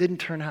didn't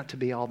turn out to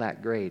be all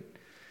that great,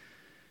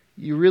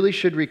 you really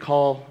should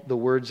recall the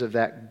words of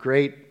that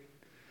great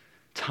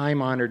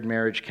time-honored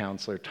marriage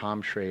counselor,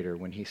 Tom Schrader,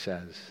 when he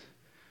says,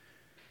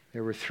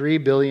 there were 3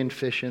 billion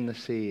fish in the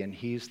sea, and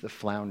he's the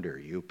flounder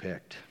you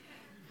picked.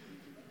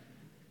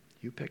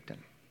 You picked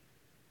him.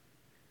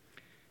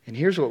 And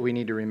here's what we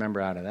need to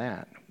remember out of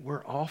that.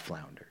 We're all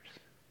flounders.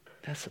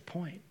 That's the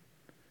point.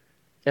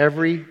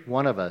 Every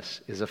one of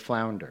us is a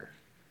flounder.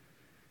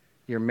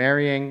 You're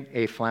marrying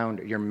a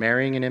flounder. You're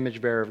marrying an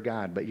image bearer of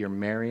God, but you're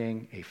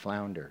marrying a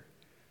flounder.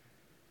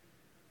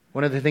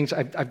 One of the things,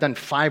 I've done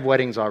 5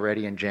 weddings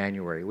already in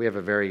January. We have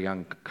a very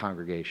young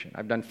congregation.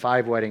 I've done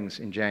 5 weddings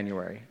in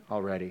January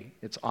already.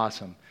 It's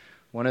awesome.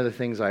 One of the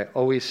things I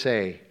always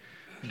say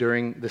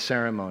during the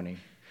ceremony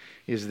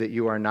is that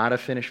you are not a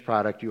finished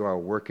product, you are a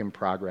work in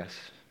progress.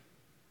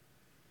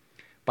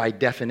 By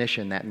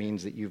definition, that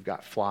means that you've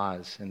got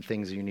flaws and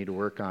things you need to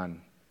work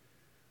on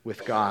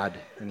with God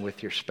and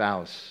with your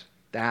spouse.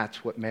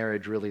 That's what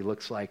marriage really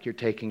looks like. You're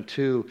taking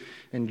 2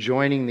 and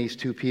joining these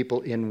 2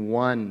 people in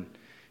one,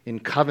 in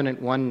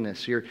covenant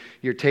oneness.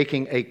 You're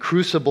taking a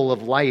crucible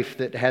of life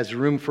that has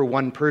room for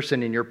one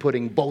person and you're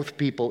putting both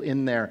people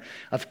in there.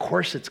 Of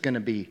course it's going to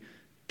be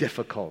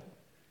difficult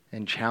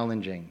and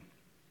challenging.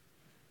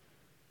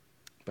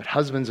 But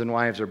husbands and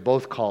wives are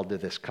both called to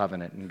this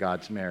covenant in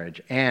God's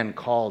marriage and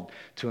called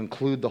to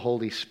include the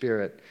Holy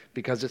Spirit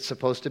because it's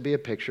supposed to be a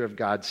picture of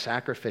God's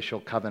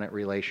sacrificial covenant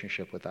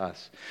relationship with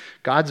us.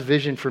 God's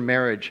vision for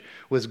marriage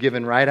was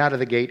given right out of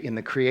the gate in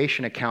the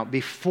creation account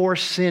before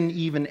sin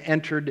even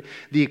entered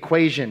the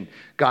equation.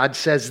 God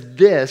says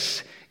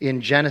this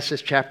in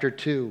Genesis chapter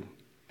 2.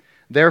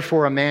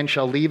 Therefore, a man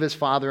shall leave his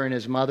father and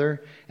his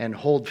mother and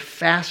hold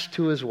fast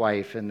to his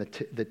wife, and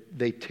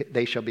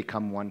they shall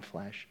become one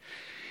flesh.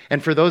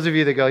 And for those of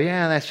you that go,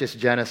 yeah, that's just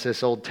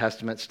Genesis, Old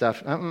Testament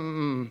stuff.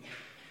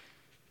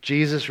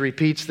 Jesus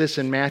repeats this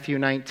in Matthew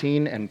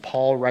 19, and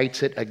Paul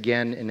writes it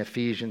again in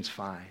Ephesians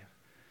 5.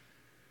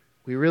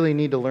 We really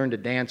need to learn to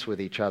dance with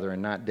each other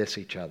and not diss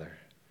each other.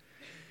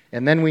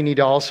 And then we need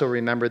to also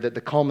remember that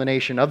the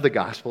culmination of the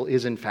gospel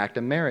is, in fact,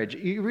 a marriage.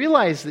 You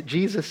realize that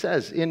Jesus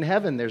says in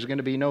heaven there's going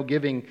to be no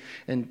giving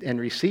and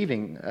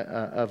receiving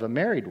of a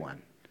married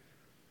one.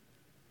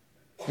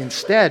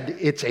 Instead,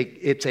 it's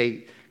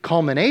a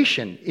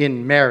culmination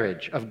in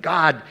marriage of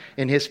God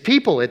and his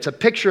people. It's a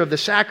picture of the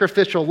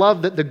sacrificial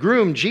love that the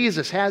groom,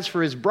 Jesus, has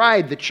for his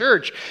bride, the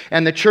church,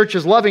 and the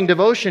church's loving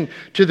devotion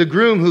to the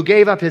groom who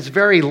gave up his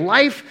very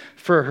life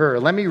for her.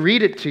 Let me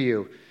read it to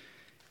you.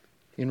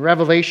 In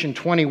Revelation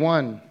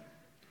 21,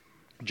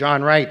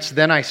 John writes,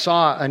 "Then I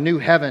saw a new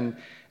heaven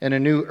and a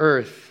new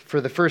earth,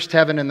 for the first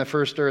heaven and the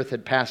first earth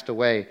had passed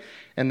away,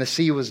 and the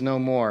sea was no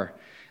more.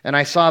 And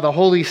I saw the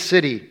holy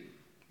city,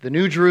 the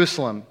new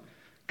Jerusalem,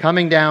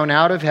 coming down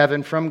out of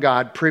heaven from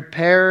God,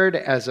 prepared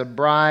as a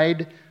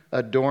bride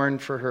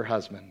adorned for her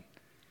husband.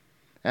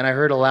 And I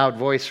heard a loud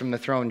voice from the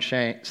throne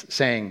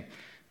saying,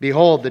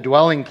 'Behold, the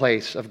dwelling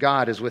place of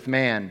God is with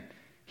man.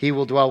 He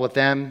will dwell with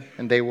them,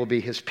 and they will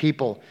be his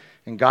people,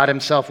 and God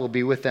himself will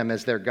be with them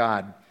as their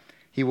God.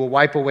 He will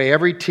wipe away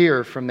every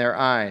tear from their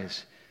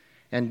eyes,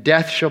 and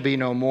death shall be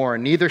no more.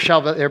 Neither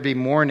shall there be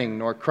mourning,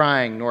 nor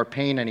crying, nor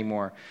pain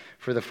anymore,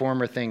 for the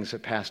former things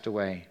have passed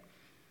away.'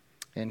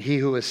 And he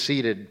who is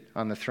seated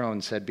on the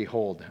throne said,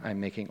 'Behold, I'm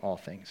making all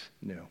things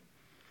new.'"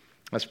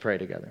 Let's pray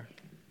together.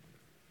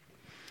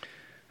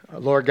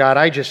 Lord God,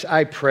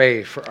 I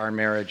pray for our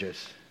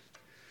marriages.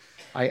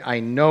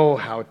 I know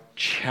how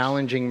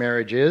challenging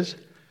marriage is.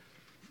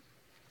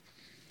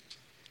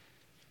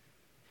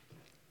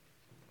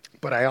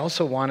 But I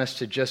also want us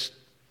to just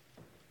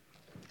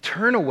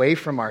turn away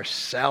from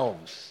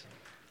ourselves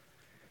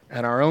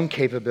and our own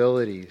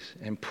capabilities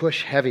and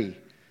push heavy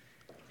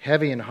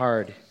and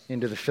hard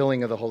into the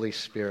filling of the Holy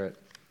Spirit,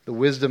 the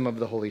wisdom of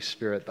the Holy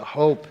Spirit, the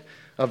hope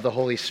of the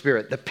Holy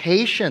Spirit, the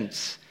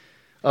patience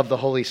of the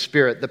Holy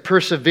Spirit, the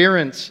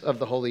perseverance of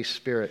the Holy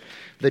Spirit,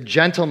 the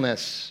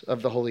gentleness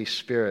of the Holy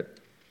Spirit,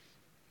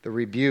 the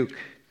rebuke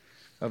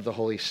of the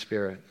Holy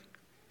Spirit.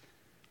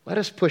 Let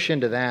us push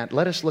into that.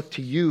 Let us look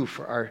to you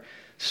for our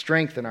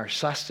strength and our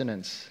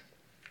sustenance.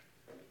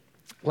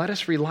 Let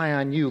us rely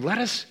on you. Let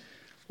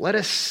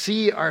us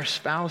see our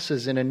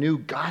spouses in a new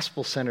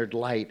gospel-centered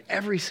light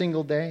every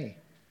single day.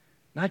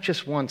 Not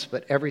just once,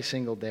 but every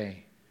single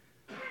day.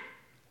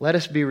 Let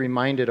us be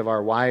reminded of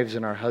our wives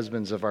and our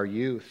husbands of our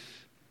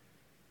youth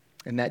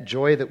and that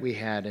joy that we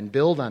had and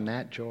build on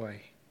that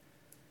joy.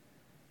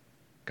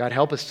 God,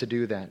 help us to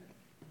do that.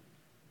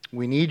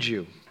 We need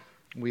you.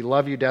 We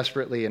love you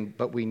desperately,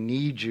 but we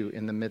need you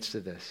in the midst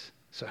of this.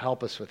 So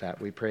help us with that.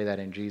 We pray that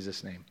in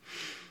Jesus' name.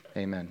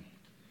 Amen.